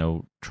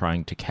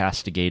 trying to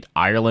castigate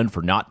Ireland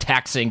for not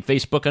taxing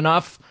Facebook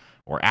enough,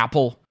 or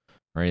Apple,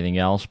 or anything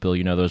else. Bill,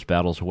 you know those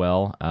battles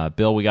well.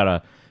 Bill, we got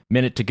a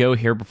minute to go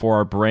here before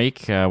our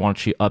break. Why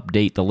don't you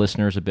update the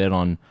listeners a bit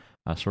on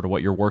sort of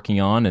what you're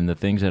working on and the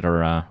things that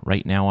are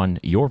right now on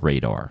your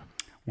radar?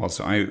 Well,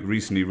 so I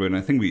recently wrote, and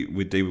I think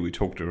with David we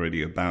talked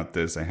already about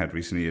this. I had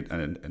recently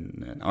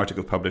an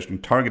article published on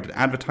targeted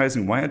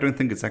advertising, why I don't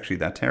think it's actually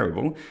that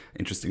terrible.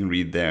 Interesting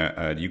read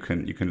there. You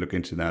can look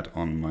into that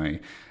on my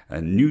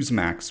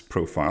Newsmax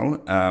profile.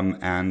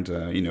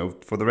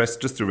 For the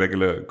rest, just the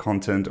regular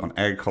content on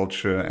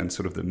agriculture and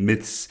sort of the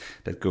myths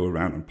that go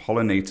around on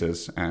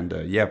pollinators. And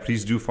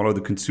please do follow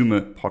the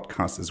Consumer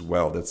Podcast as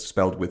well. That's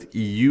spelled with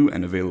EU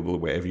and available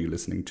wherever you're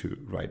listening to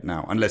right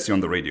now, unless you're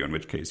on the radio, in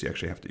which case you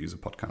actually have to use a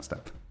podcast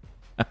app.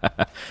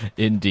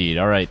 Indeed.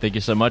 All right. Thank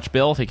you so much,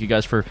 Bill. Thank you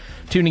guys for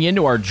tuning in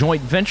to our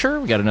joint venture.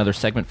 We got another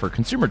segment for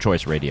Consumer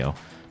Choice Radio.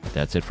 But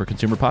that's it for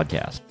Consumer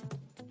Podcast.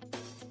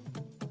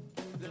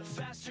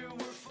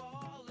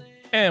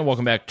 And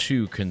welcome back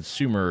to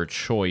Consumer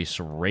Choice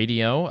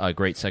Radio. A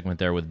great segment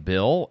there with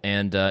Bill.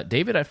 And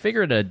David, I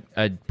figured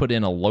I'd put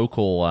in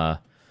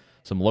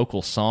some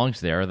local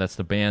songs there. That's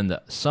the band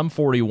Sum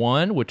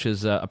 41, which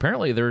is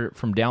apparently they're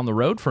from down the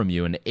road from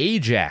you in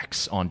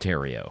Ajax,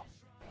 Ontario.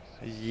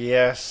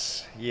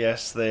 Yes,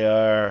 they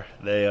are.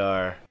 They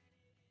are.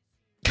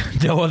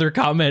 No other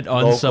comment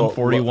on Sum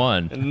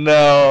 41.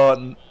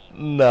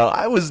 No,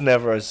 I was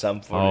never a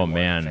Sum 41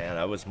 man. fan.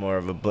 I was more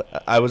of a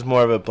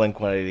Blink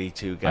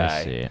 182 guy.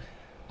 I see.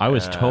 I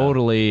was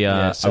totally.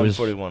 Sum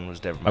 41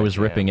 was never. I was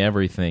ripping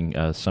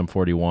everything. Sum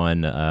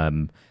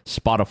 41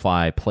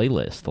 Spotify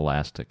playlist the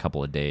last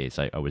couple of days.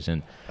 I was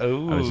in.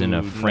 Ooh, I was in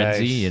a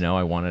frenzy. nice. You know,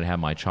 I wanted to have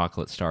my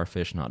chocolate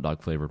starfish, not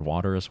dog flavored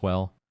water as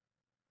well.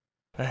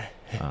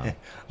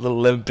 Little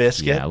Limp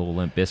Bizkit. Yeah, a little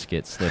Limp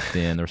Bizkit slipped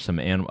in. There's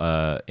some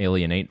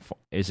Alien Ant.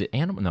 Is it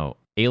Animal? No,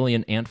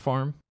 Alien Ant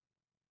Farm.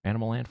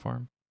 Animal Ant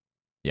Farm.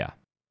 Yeah.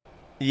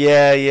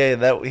 Yeah.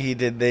 That he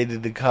did. They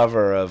did the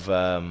cover of.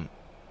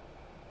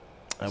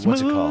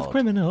 What's it called?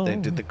 Criminal. They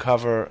did the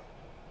cover.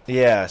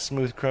 Yeah,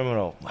 Smooth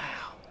Criminal. Wow,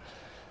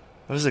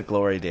 those are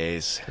glory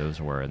days.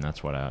 Those were, and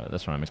that's what I'm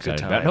excited Good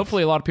about. And times.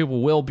 hopefully, a lot of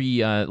people will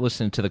be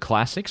listening to the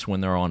classics when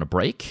they're on a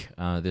break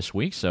this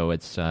week. So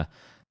it's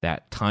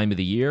that time of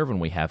the year when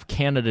we have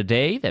Canada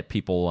Day that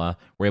people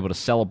were able to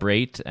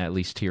celebrate. At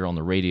least here on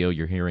the radio,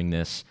 you're hearing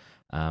this.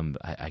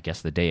 I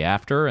guess the day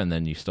after, and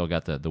then you still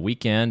got the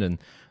weekend, and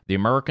the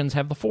Americans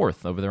have the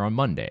 4th over there on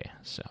Monday.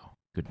 So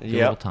good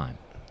little time.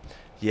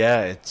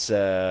 Yeah, it's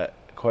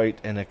quite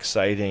an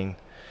exciting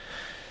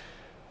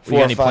You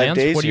got any 4 or 5 plans?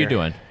 days What are you here.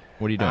 doing?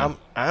 What are you doing?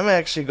 I'm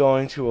actually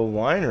going to a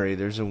winery.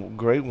 There's a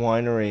great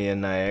winery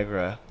in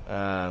Niagara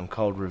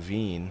called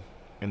Ravine,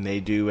 and they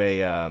do like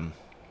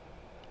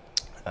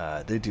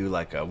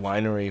a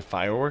winery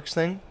fireworks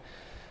thing.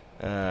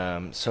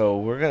 So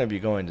we're going to be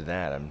going to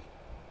that. I'm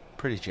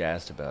pretty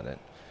jazzed about it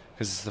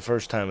because it's the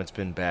first time it's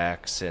been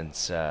back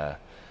since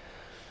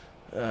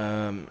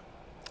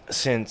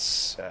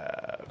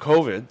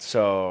COVID,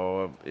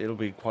 so it'll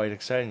be quite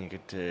exciting. You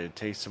get to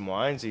taste some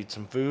wines, eat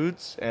some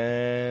foods,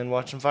 and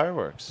watch some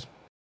fireworks.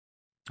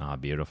 Ah,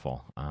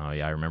 beautiful.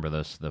 Yeah, I remember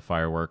the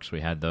fireworks.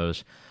 We had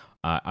those.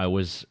 I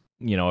was,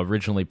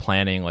 originally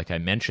planning, like I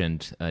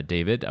mentioned,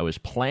 David, I was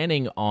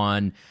planning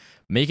on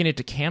making it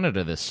to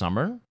Canada this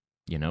summer.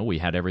 We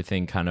had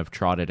everything kind of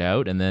trotted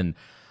out, and then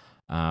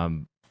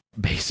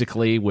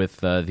basically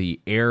with the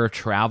air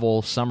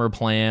travel summer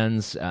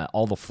plans,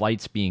 all the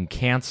flights being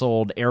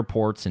canceled,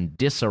 airports in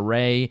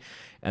disarray,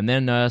 and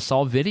then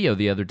saw a video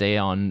the other day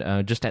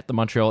on just at the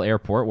Montreal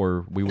airport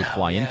where we would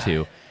fly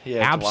into. Yeah,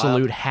 it's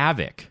absolute wild.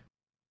 havoc.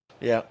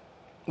 Yeah.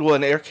 Well,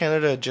 and Air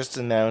Canada just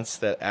announced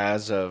that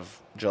as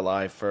of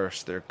July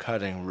 1st, they're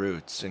cutting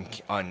routes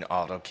and on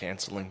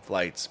auto-canceling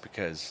flights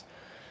because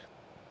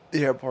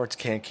the airports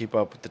can't keep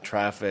up with the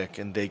traffic,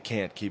 and they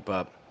can't keep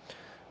up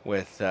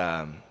with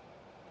the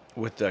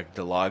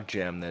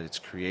logjam that it's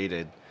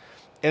created.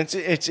 And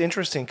it's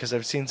interesting because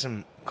I've seen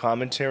some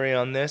commentary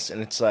on this, and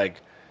it's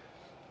like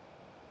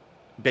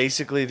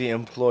basically the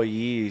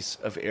employees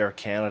of Air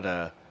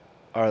Canada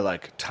are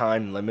like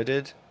time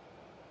limited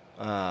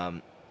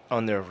on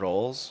their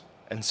roles,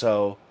 and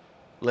so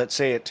let's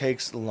say it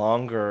takes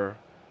longer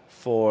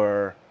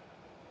for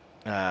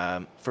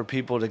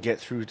people to get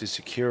through to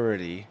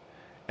security,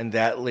 and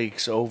that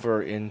leaks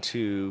over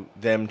into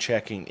them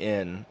checking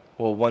in.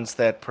 Well, once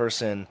that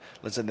person,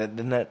 let's say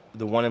that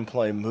the one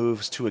employee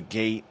moves to a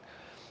gate,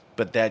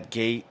 but that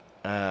gate,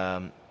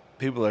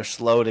 people are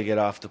slow to get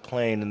off the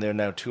plane, and they're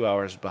now 2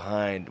 hours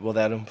behind. Well,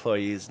 that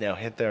employee is now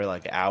hit their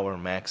hour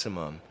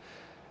maximum,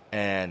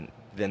 and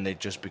then they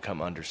just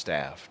become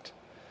understaffed.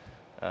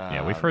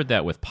 Yeah, we've heard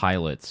that with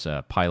pilots.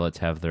 Pilots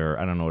have their,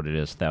 I don't know what it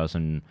is,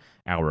 1,000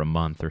 hour a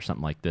month or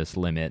something like this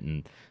limit,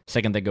 and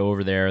second they go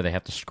over there, they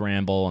have to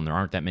scramble, and there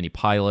aren't that many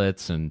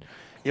pilots, and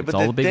it's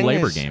all a big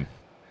labor game.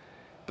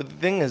 But the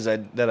thing is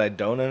that I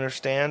don't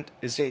understand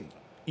is that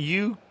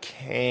you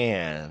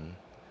can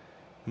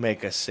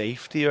make a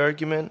safety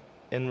argument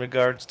in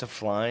regards to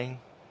flying,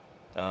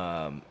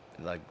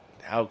 like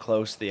how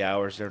close the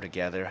hours are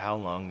together, how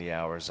long the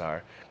hours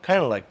are,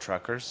 kind of like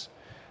truckers.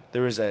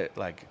 There is at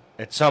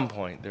some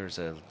point there's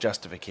a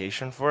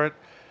justification for it.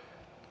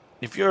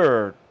 If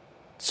you're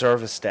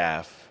service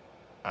staff,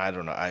 I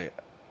don't know.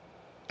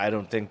 I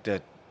don't think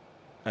that.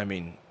 I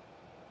mean,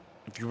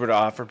 if you were to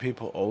offer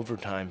people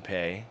overtime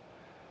pay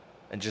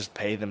and just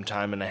pay them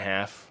time and a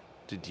half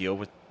to deal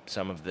with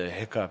some of the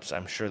hiccups,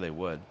 I'm sure they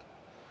would.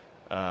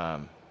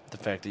 The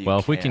fact that you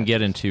if we can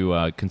get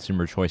into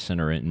Consumer Choice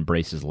Center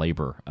embraces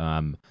labor,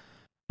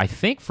 I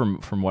think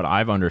from what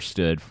I've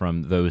understood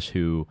from those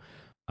who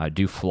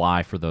do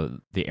fly for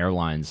the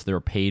airlines, they're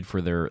paid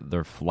for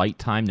their flight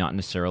time, not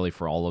necessarily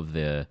for all of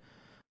the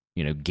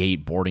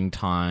gate boarding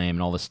time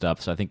and all this stuff.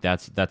 So I think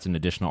that's an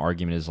additional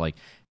argument, is like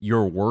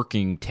you're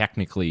working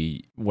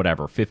technically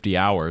 50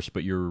 hours,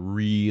 but you're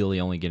really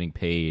only getting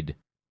paid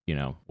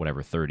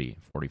 30,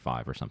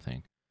 45 or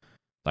something.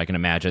 I can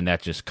imagine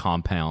that just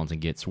compounds and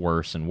gets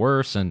worse and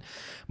worse, and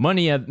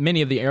many of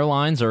the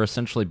airlines are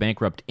essentially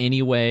bankrupt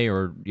anyway,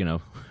 or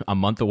a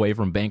month away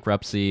from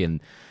bankruptcy, and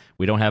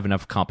we don't have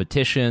enough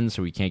competition,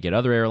 so we can't get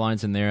other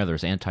airlines in there.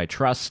 There's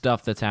antitrust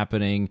stuff that's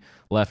happening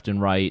left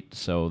and right,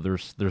 so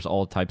there's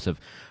all types of,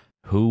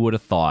 who would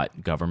have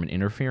thought, government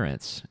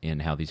interference in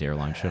how these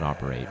airlines should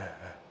operate.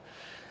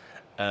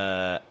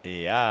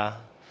 Yeah.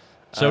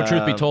 So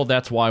truth be told,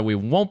 that's why we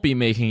won't be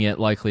making it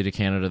likely to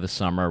Canada this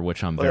summer,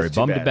 which I'm very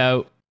bummed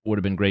about. Would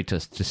have been great to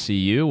see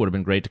you. Would have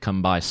been great to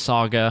come by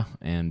Saga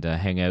and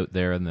hang out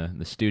there in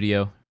the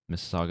studio.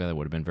 Mississauga. That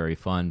would have been very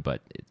fun,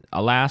 but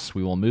alas,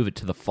 we will move it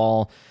to the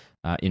fall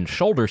in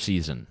shoulder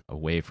season,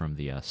 away from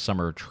the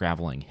summer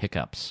traveling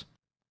hiccups.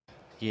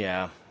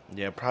 Yeah,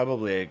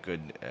 probably a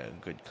good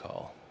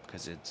call,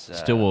 because it's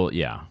still will,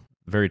 yeah,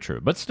 very true.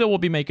 But still, we'll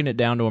be making it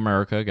down to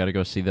America. Got to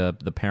go see the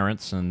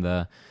parents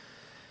and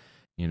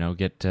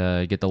get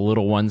the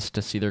little ones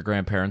to see their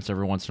grandparents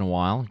every once in a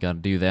while. Got to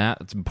do that.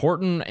 It's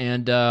important,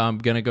 and I'm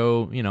gonna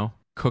go,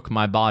 cook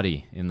my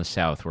body in the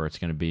South, where it's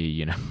gonna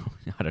be,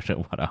 I don't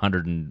know what,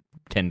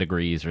 110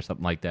 degrees or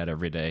something like that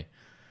every day.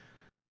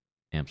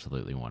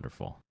 Absolutely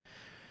wonderful.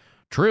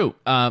 True.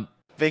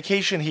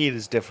 Vacation heat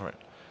is different.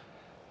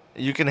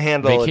 You can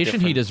handle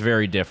vacation heat is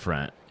very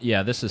different.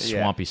 Yeah, this is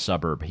swampy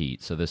suburb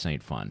heat, so this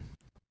ain't fun.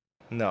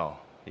 No.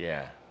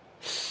 Yeah.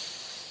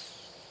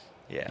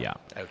 Yeah.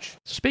 Ouch.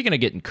 Speaking of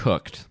getting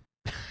cooked,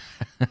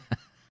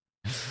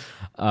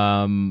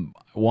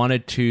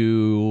 wanted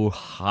to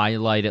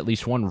highlight at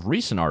least one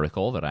recent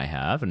article that I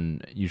have,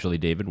 and usually,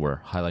 David, we're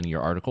highlighting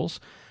your articles.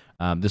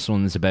 This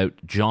one is about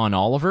John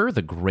Oliver,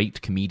 the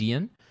great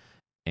comedian.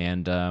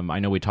 And I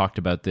know we talked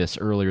about this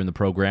earlier in the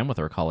program with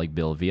our colleague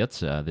Bill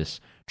Vietz,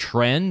 this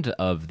trend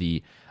of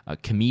the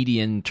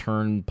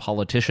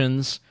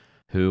comedian-turned-politicians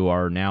who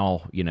are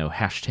now,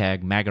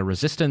 hashtag MAGA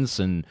resistance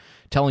and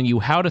telling you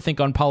how to think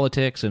on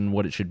politics and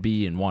what it should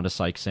be, and Wanda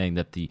Sykes saying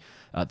that the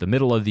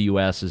middle of the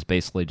U.S. is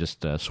basically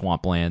just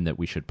swampland that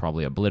we should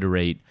probably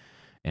obliterate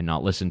and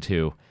not listen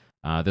to.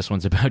 This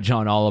one's about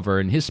John Oliver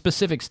and his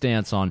specific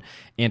stance on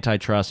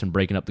antitrust and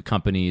breaking up the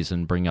companies,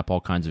 and bringing up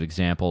all kinds of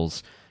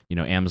examples.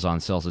 Amazon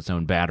sells its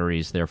own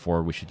batteries,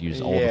 therefore we should use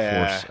all the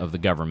force of the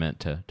government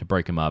to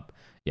break them up.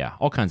 Yeah,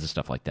 all kinds of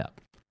stuff like that.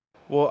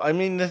 Well, I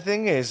mean, the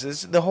thing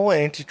is the whole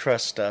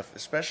antitrust stuff,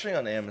 especially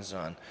on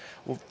Amazon.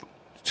 Well,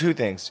 two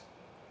things.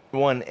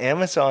 One,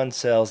 Amazon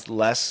sells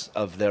less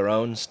of their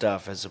own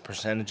stuff as a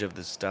percentage of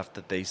the stuff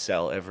that they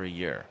sell every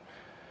year.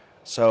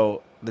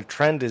 So the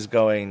trend is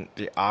going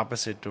the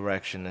opposite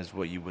direction as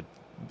what you would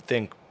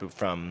think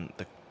from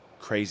the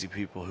crazy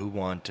people who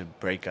want to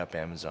break up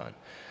Amazon.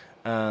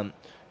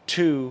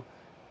 Two,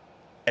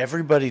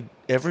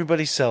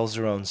 everybody sells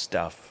their own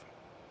stuff.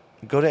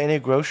 Go to any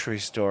grocery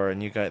store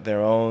and you got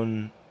their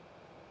own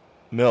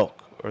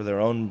milk or their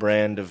own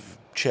brand of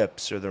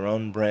chips or their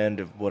own brand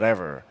of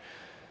whatever,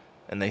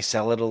 and they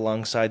sell it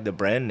alongside the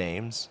brand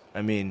names.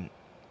 I mean,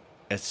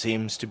 it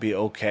seems to be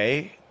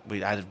okay.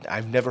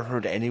 I've never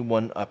heard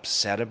anyone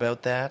upset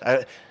about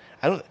that.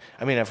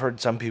 I've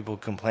heard some people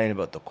complain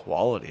about the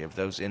quality of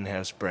those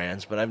in-house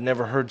brands, but I've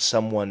never heard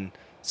someone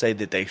say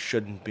that they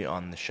shouldn't be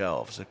on the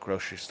shelves. A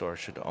grocery store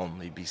should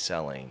only be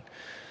selling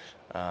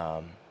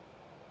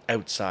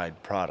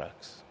outside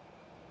products.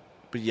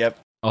 But yep.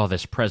 Oh,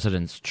 this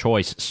President's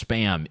Choice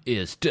spam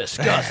is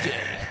disgusting.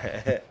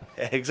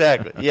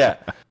 Exactly, yeah.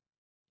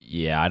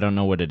 Yeah, I don't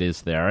know what it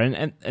is there.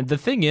 And the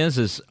thing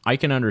is I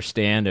can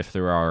understand if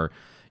there are,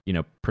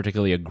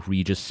 particularly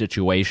egregious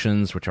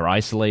situations which are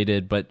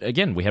isolated. But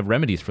again, we have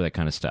remedies for that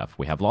kind of stuff.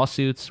 We have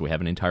lawsuits. We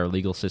have an entire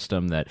legal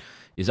system that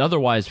is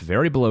otherwise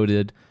very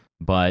bloated.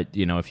 But,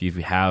 if you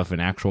have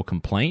an actual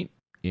complaint,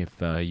 if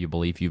you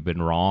believe you've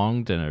been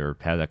wronged or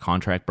had a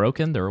contract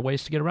broken, there are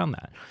ways to get around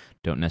that.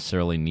 Don't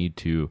necessarily need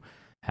to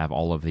have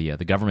all of the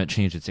government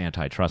change its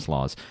antitrust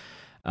laws.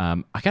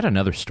 I got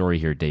another story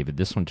here, David.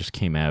 This one just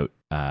came out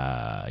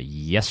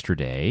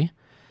yesterday.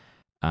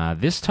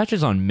 This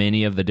touches on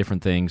many of the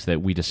different things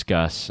that we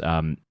discuss.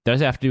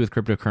 Does have to do with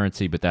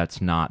cryptocurrency, but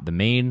that's not the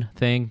main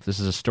thing. This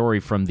is a story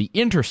from The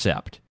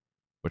Intercept,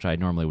 which I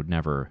normally would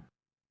never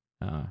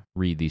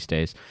read these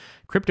days.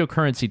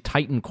 Cryptocurrency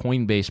titan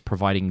Coinbase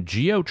providing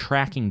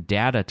geo-tracking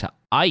data to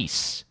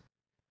ICE,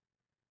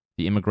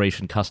 the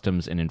Immigration,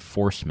 Customs, and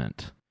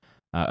Enforcement.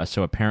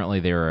 So apparently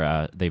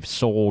they've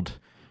sold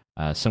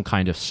some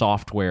kind of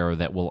software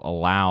that will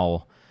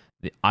allow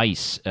the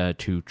ICE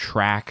to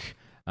track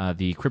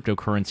the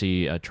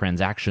cryptocurrency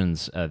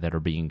transactions that are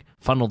being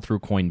funneled through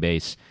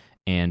Coinbase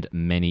and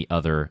many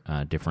other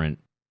different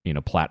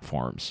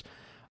platforms.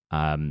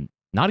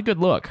 Not a good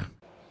look.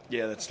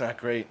 Yeah, that's not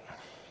great.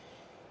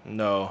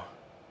 No.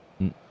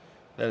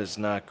 That is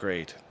not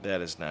great.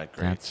 That's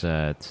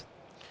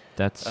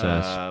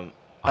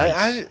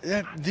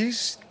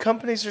these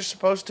companies are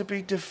supposed to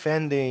be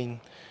defending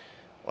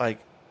like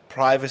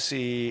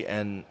privacy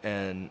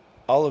and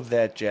all of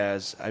that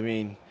jazz. I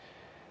mean,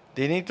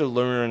 they need to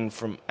learn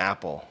from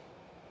Apple,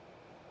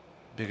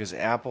 because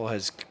Apple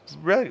has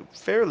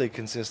fairly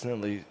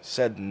consistently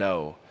said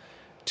no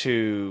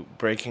to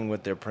breaking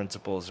with their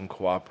principles and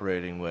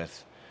cooperating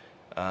with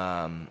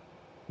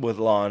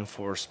law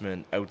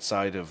enforcement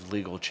outside of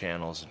legal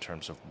channels in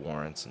terms of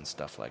warrants and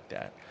stuff like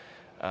that.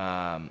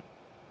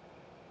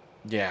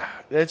 Yeah,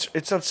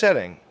 it's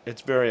upsetting.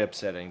 It's very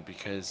upsetting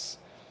because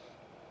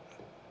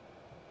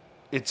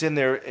it's in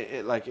there.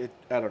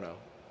 I don't know.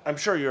 I'm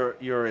sure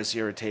you're as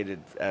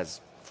irritated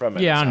as from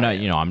it. Yeah,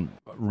 I'm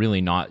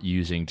really not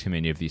using too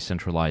many of these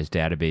centralized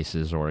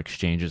databases or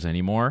exchanges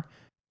anymore.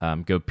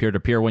 Go peer to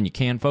peer when you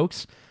can,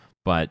 folks.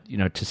 But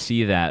to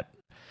see that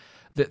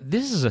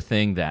This is a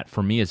thing that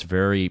for me is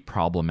very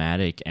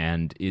problematic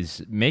and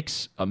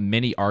makes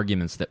many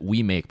arguments that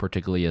we make,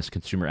 particularly as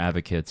consumer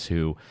advocates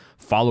who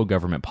follow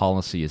government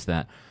policy, is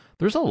that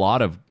there's a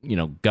lot of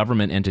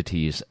government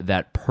entities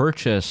that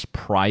purchase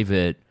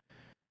private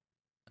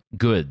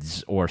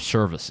goods or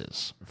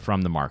services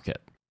from the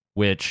market,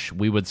 which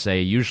we would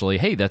say usually,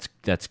 hey, that's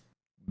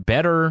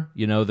better.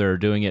 They're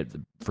doing it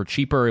for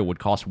cheaper. It would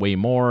cost way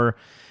more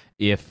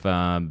if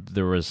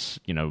there was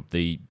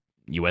the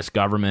U.S.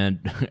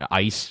 government,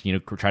 ICE,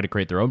 try to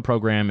create their own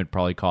program. It'd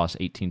probably cost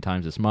 18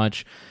 times as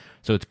much.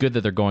 So it's good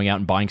that they're going out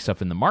and buying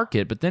stuff in the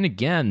market. But then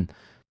again,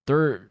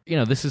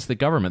 this is the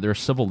government. There are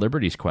civil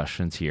liberties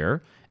questions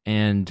here.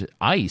 And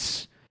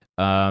ICE,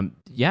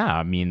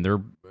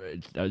 they're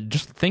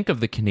just think of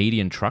the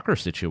Canadian trucker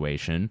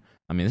situation.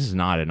 I mean, this is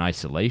not in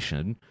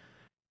isolation.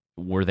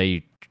 Were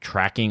they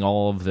tracking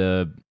all of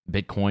the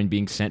Bitcoin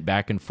being sent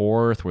back and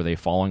forth? Were they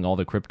following all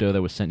the crypto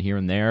that was sent here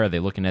and there? Are they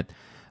looking at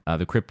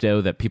the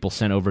crypto that people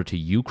sent over to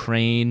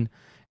Ukraine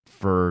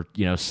for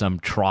some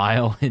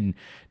trial in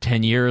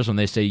 10 years when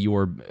they say you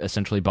were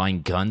essentially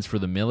buying guns for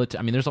the military?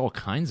 I mean, there's all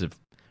kinds of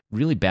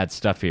really bad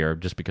stuff here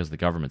just because the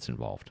government's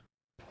involved.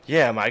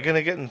 Yeah, am I going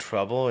to get in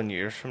trouble in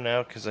years from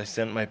now because I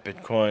sent my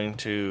Bitcoin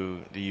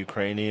to the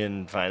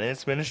Ukrainian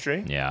finance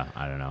ministry? Yeah,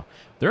 I don't know.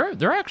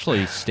 They're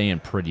actually staying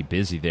pretty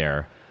busy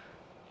there.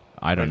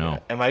 I don't know.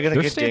 Am I going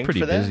to get dinged for that? They're staying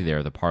pretty busy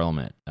there, the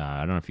parliament.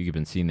 I don't know if you've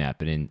been seeing that,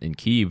 but in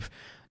Kyiv,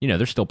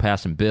 they're still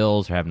passing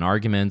bills, they're having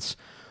arguments.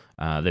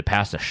 They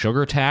passed a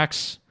sugar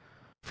tax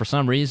for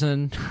some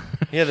reason.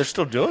 Yeah, they're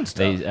still doing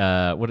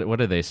stuff. What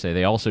did they say?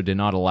 They also did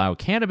not allow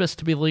cannabis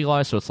to be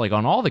legalized. So it's like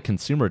on all the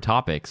consumer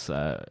topics,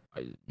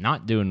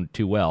 not doing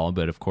too well.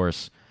 But of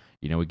course,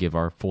 we give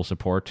our full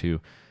support to.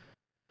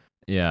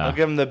 Yeah, I'll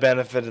give them the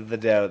benefit of the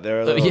doubt.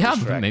 They're a little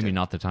distracted. Maybe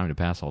not the time to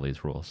pass all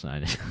these rules.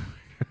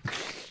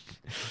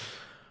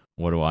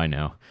 What do I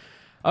know?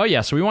 Oh,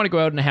 yeah, so we want to go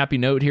out on a happy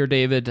note here,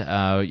 David. We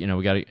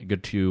got a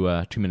good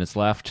 2 minutes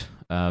left,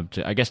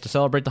 to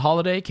celebrate the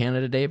holiday,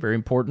 Canada Day, very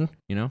important.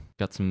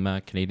 Got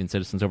some Canadian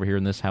citizens over here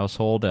in this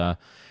household.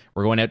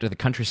 We're going out to the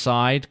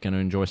countryside, going to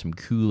enjoy some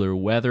cooler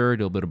weather,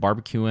 do a bit of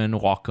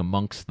barbecuing, walk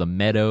amongst the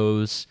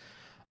meadows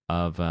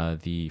of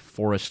the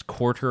Forest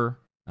Quarter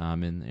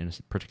in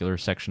a particular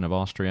section of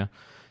Austria,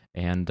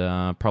 and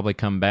probably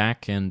come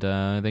back and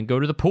then go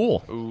to the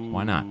pool. Ooh,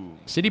 why not?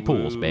 City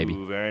pools, baby.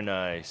 Very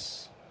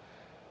nice.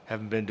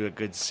 Haven't been to a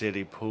good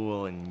city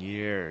pool in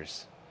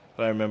years.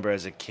 But I remember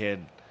as a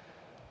kid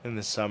in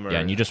the summer. Yeah,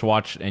 and you just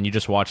watched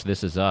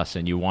This Is Us,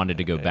 and you wanted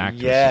to go back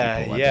to a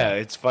city pool. Yeah,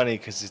 it's funny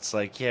because it's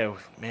like, yeah,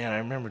 man, I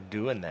remember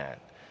doing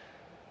that.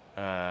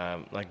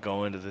 Like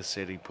going to the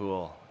city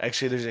pool.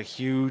 Actually, there's a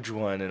huge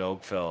one in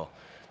Oakville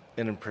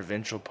in a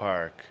provincial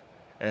park,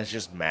 and it's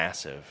just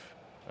massive.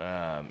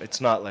 It's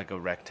not like a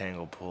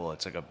rectangle pool.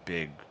 It's like a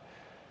big,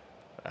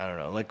 I don't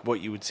know, like what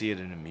you would see at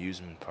an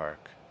amusement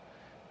park.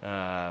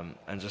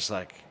 And just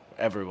like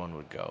everyone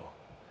would go.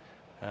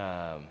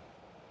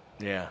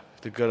 Yeah,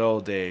 the good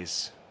old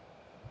days.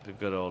 The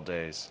good old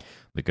days.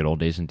 The good old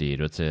days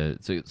indeed. It's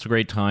a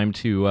great time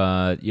to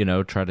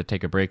try to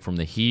take a break from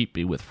the heat,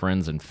 be with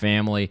friends and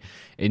family,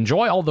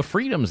 enjoy all the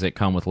freedoms that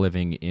come with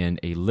living in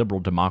a liberal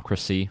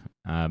democracy,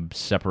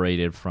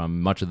 separated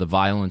from much of the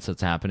violence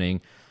that's happening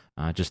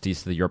just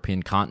east of the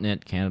European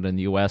continent. Canada and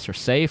the U.S. are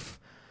safe,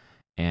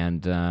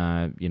 and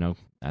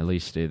at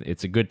least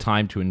it's a good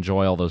time to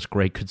enjoy all those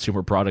great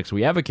consumer products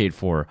we advocate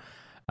for,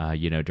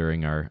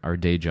 during our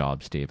day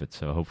jobs, David.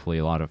 So hopefully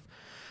a lot of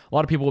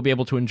people will be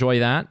able to enjoy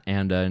that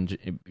and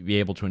be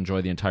able to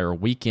enjoy the entire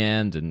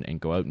weekend and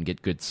go out and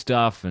get good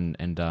stuff.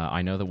 And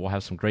I know that we'll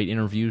have some great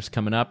interviews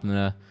coming up in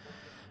the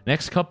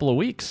next couple of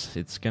weeks.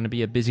 It's going to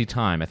be a busy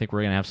time. I think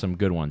we're going to have some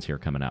good ones here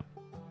coming up.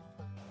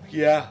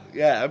 Yeah,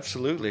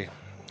 absolutely.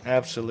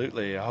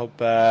 Absolutely. I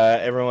hope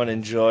everyone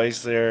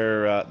enjoys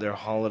their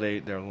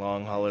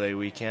long holiday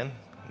weekend.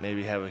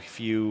 Maybe have a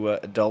few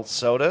adult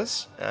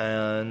sodas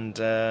and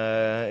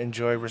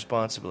enjoy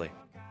responsibly.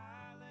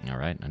 All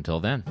right.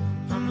 Until then.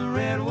 From the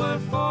redwood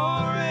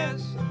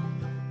forest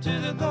to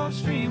the Gulf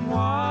Stream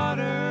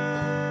water,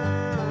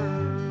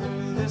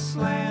 this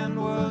land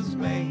was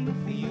made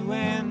for you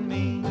and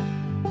me.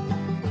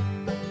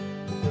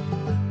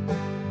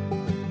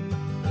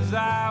 As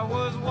I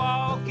was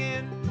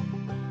walking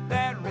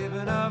that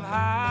ribbon of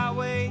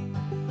highway,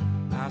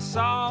 I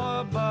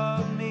saw above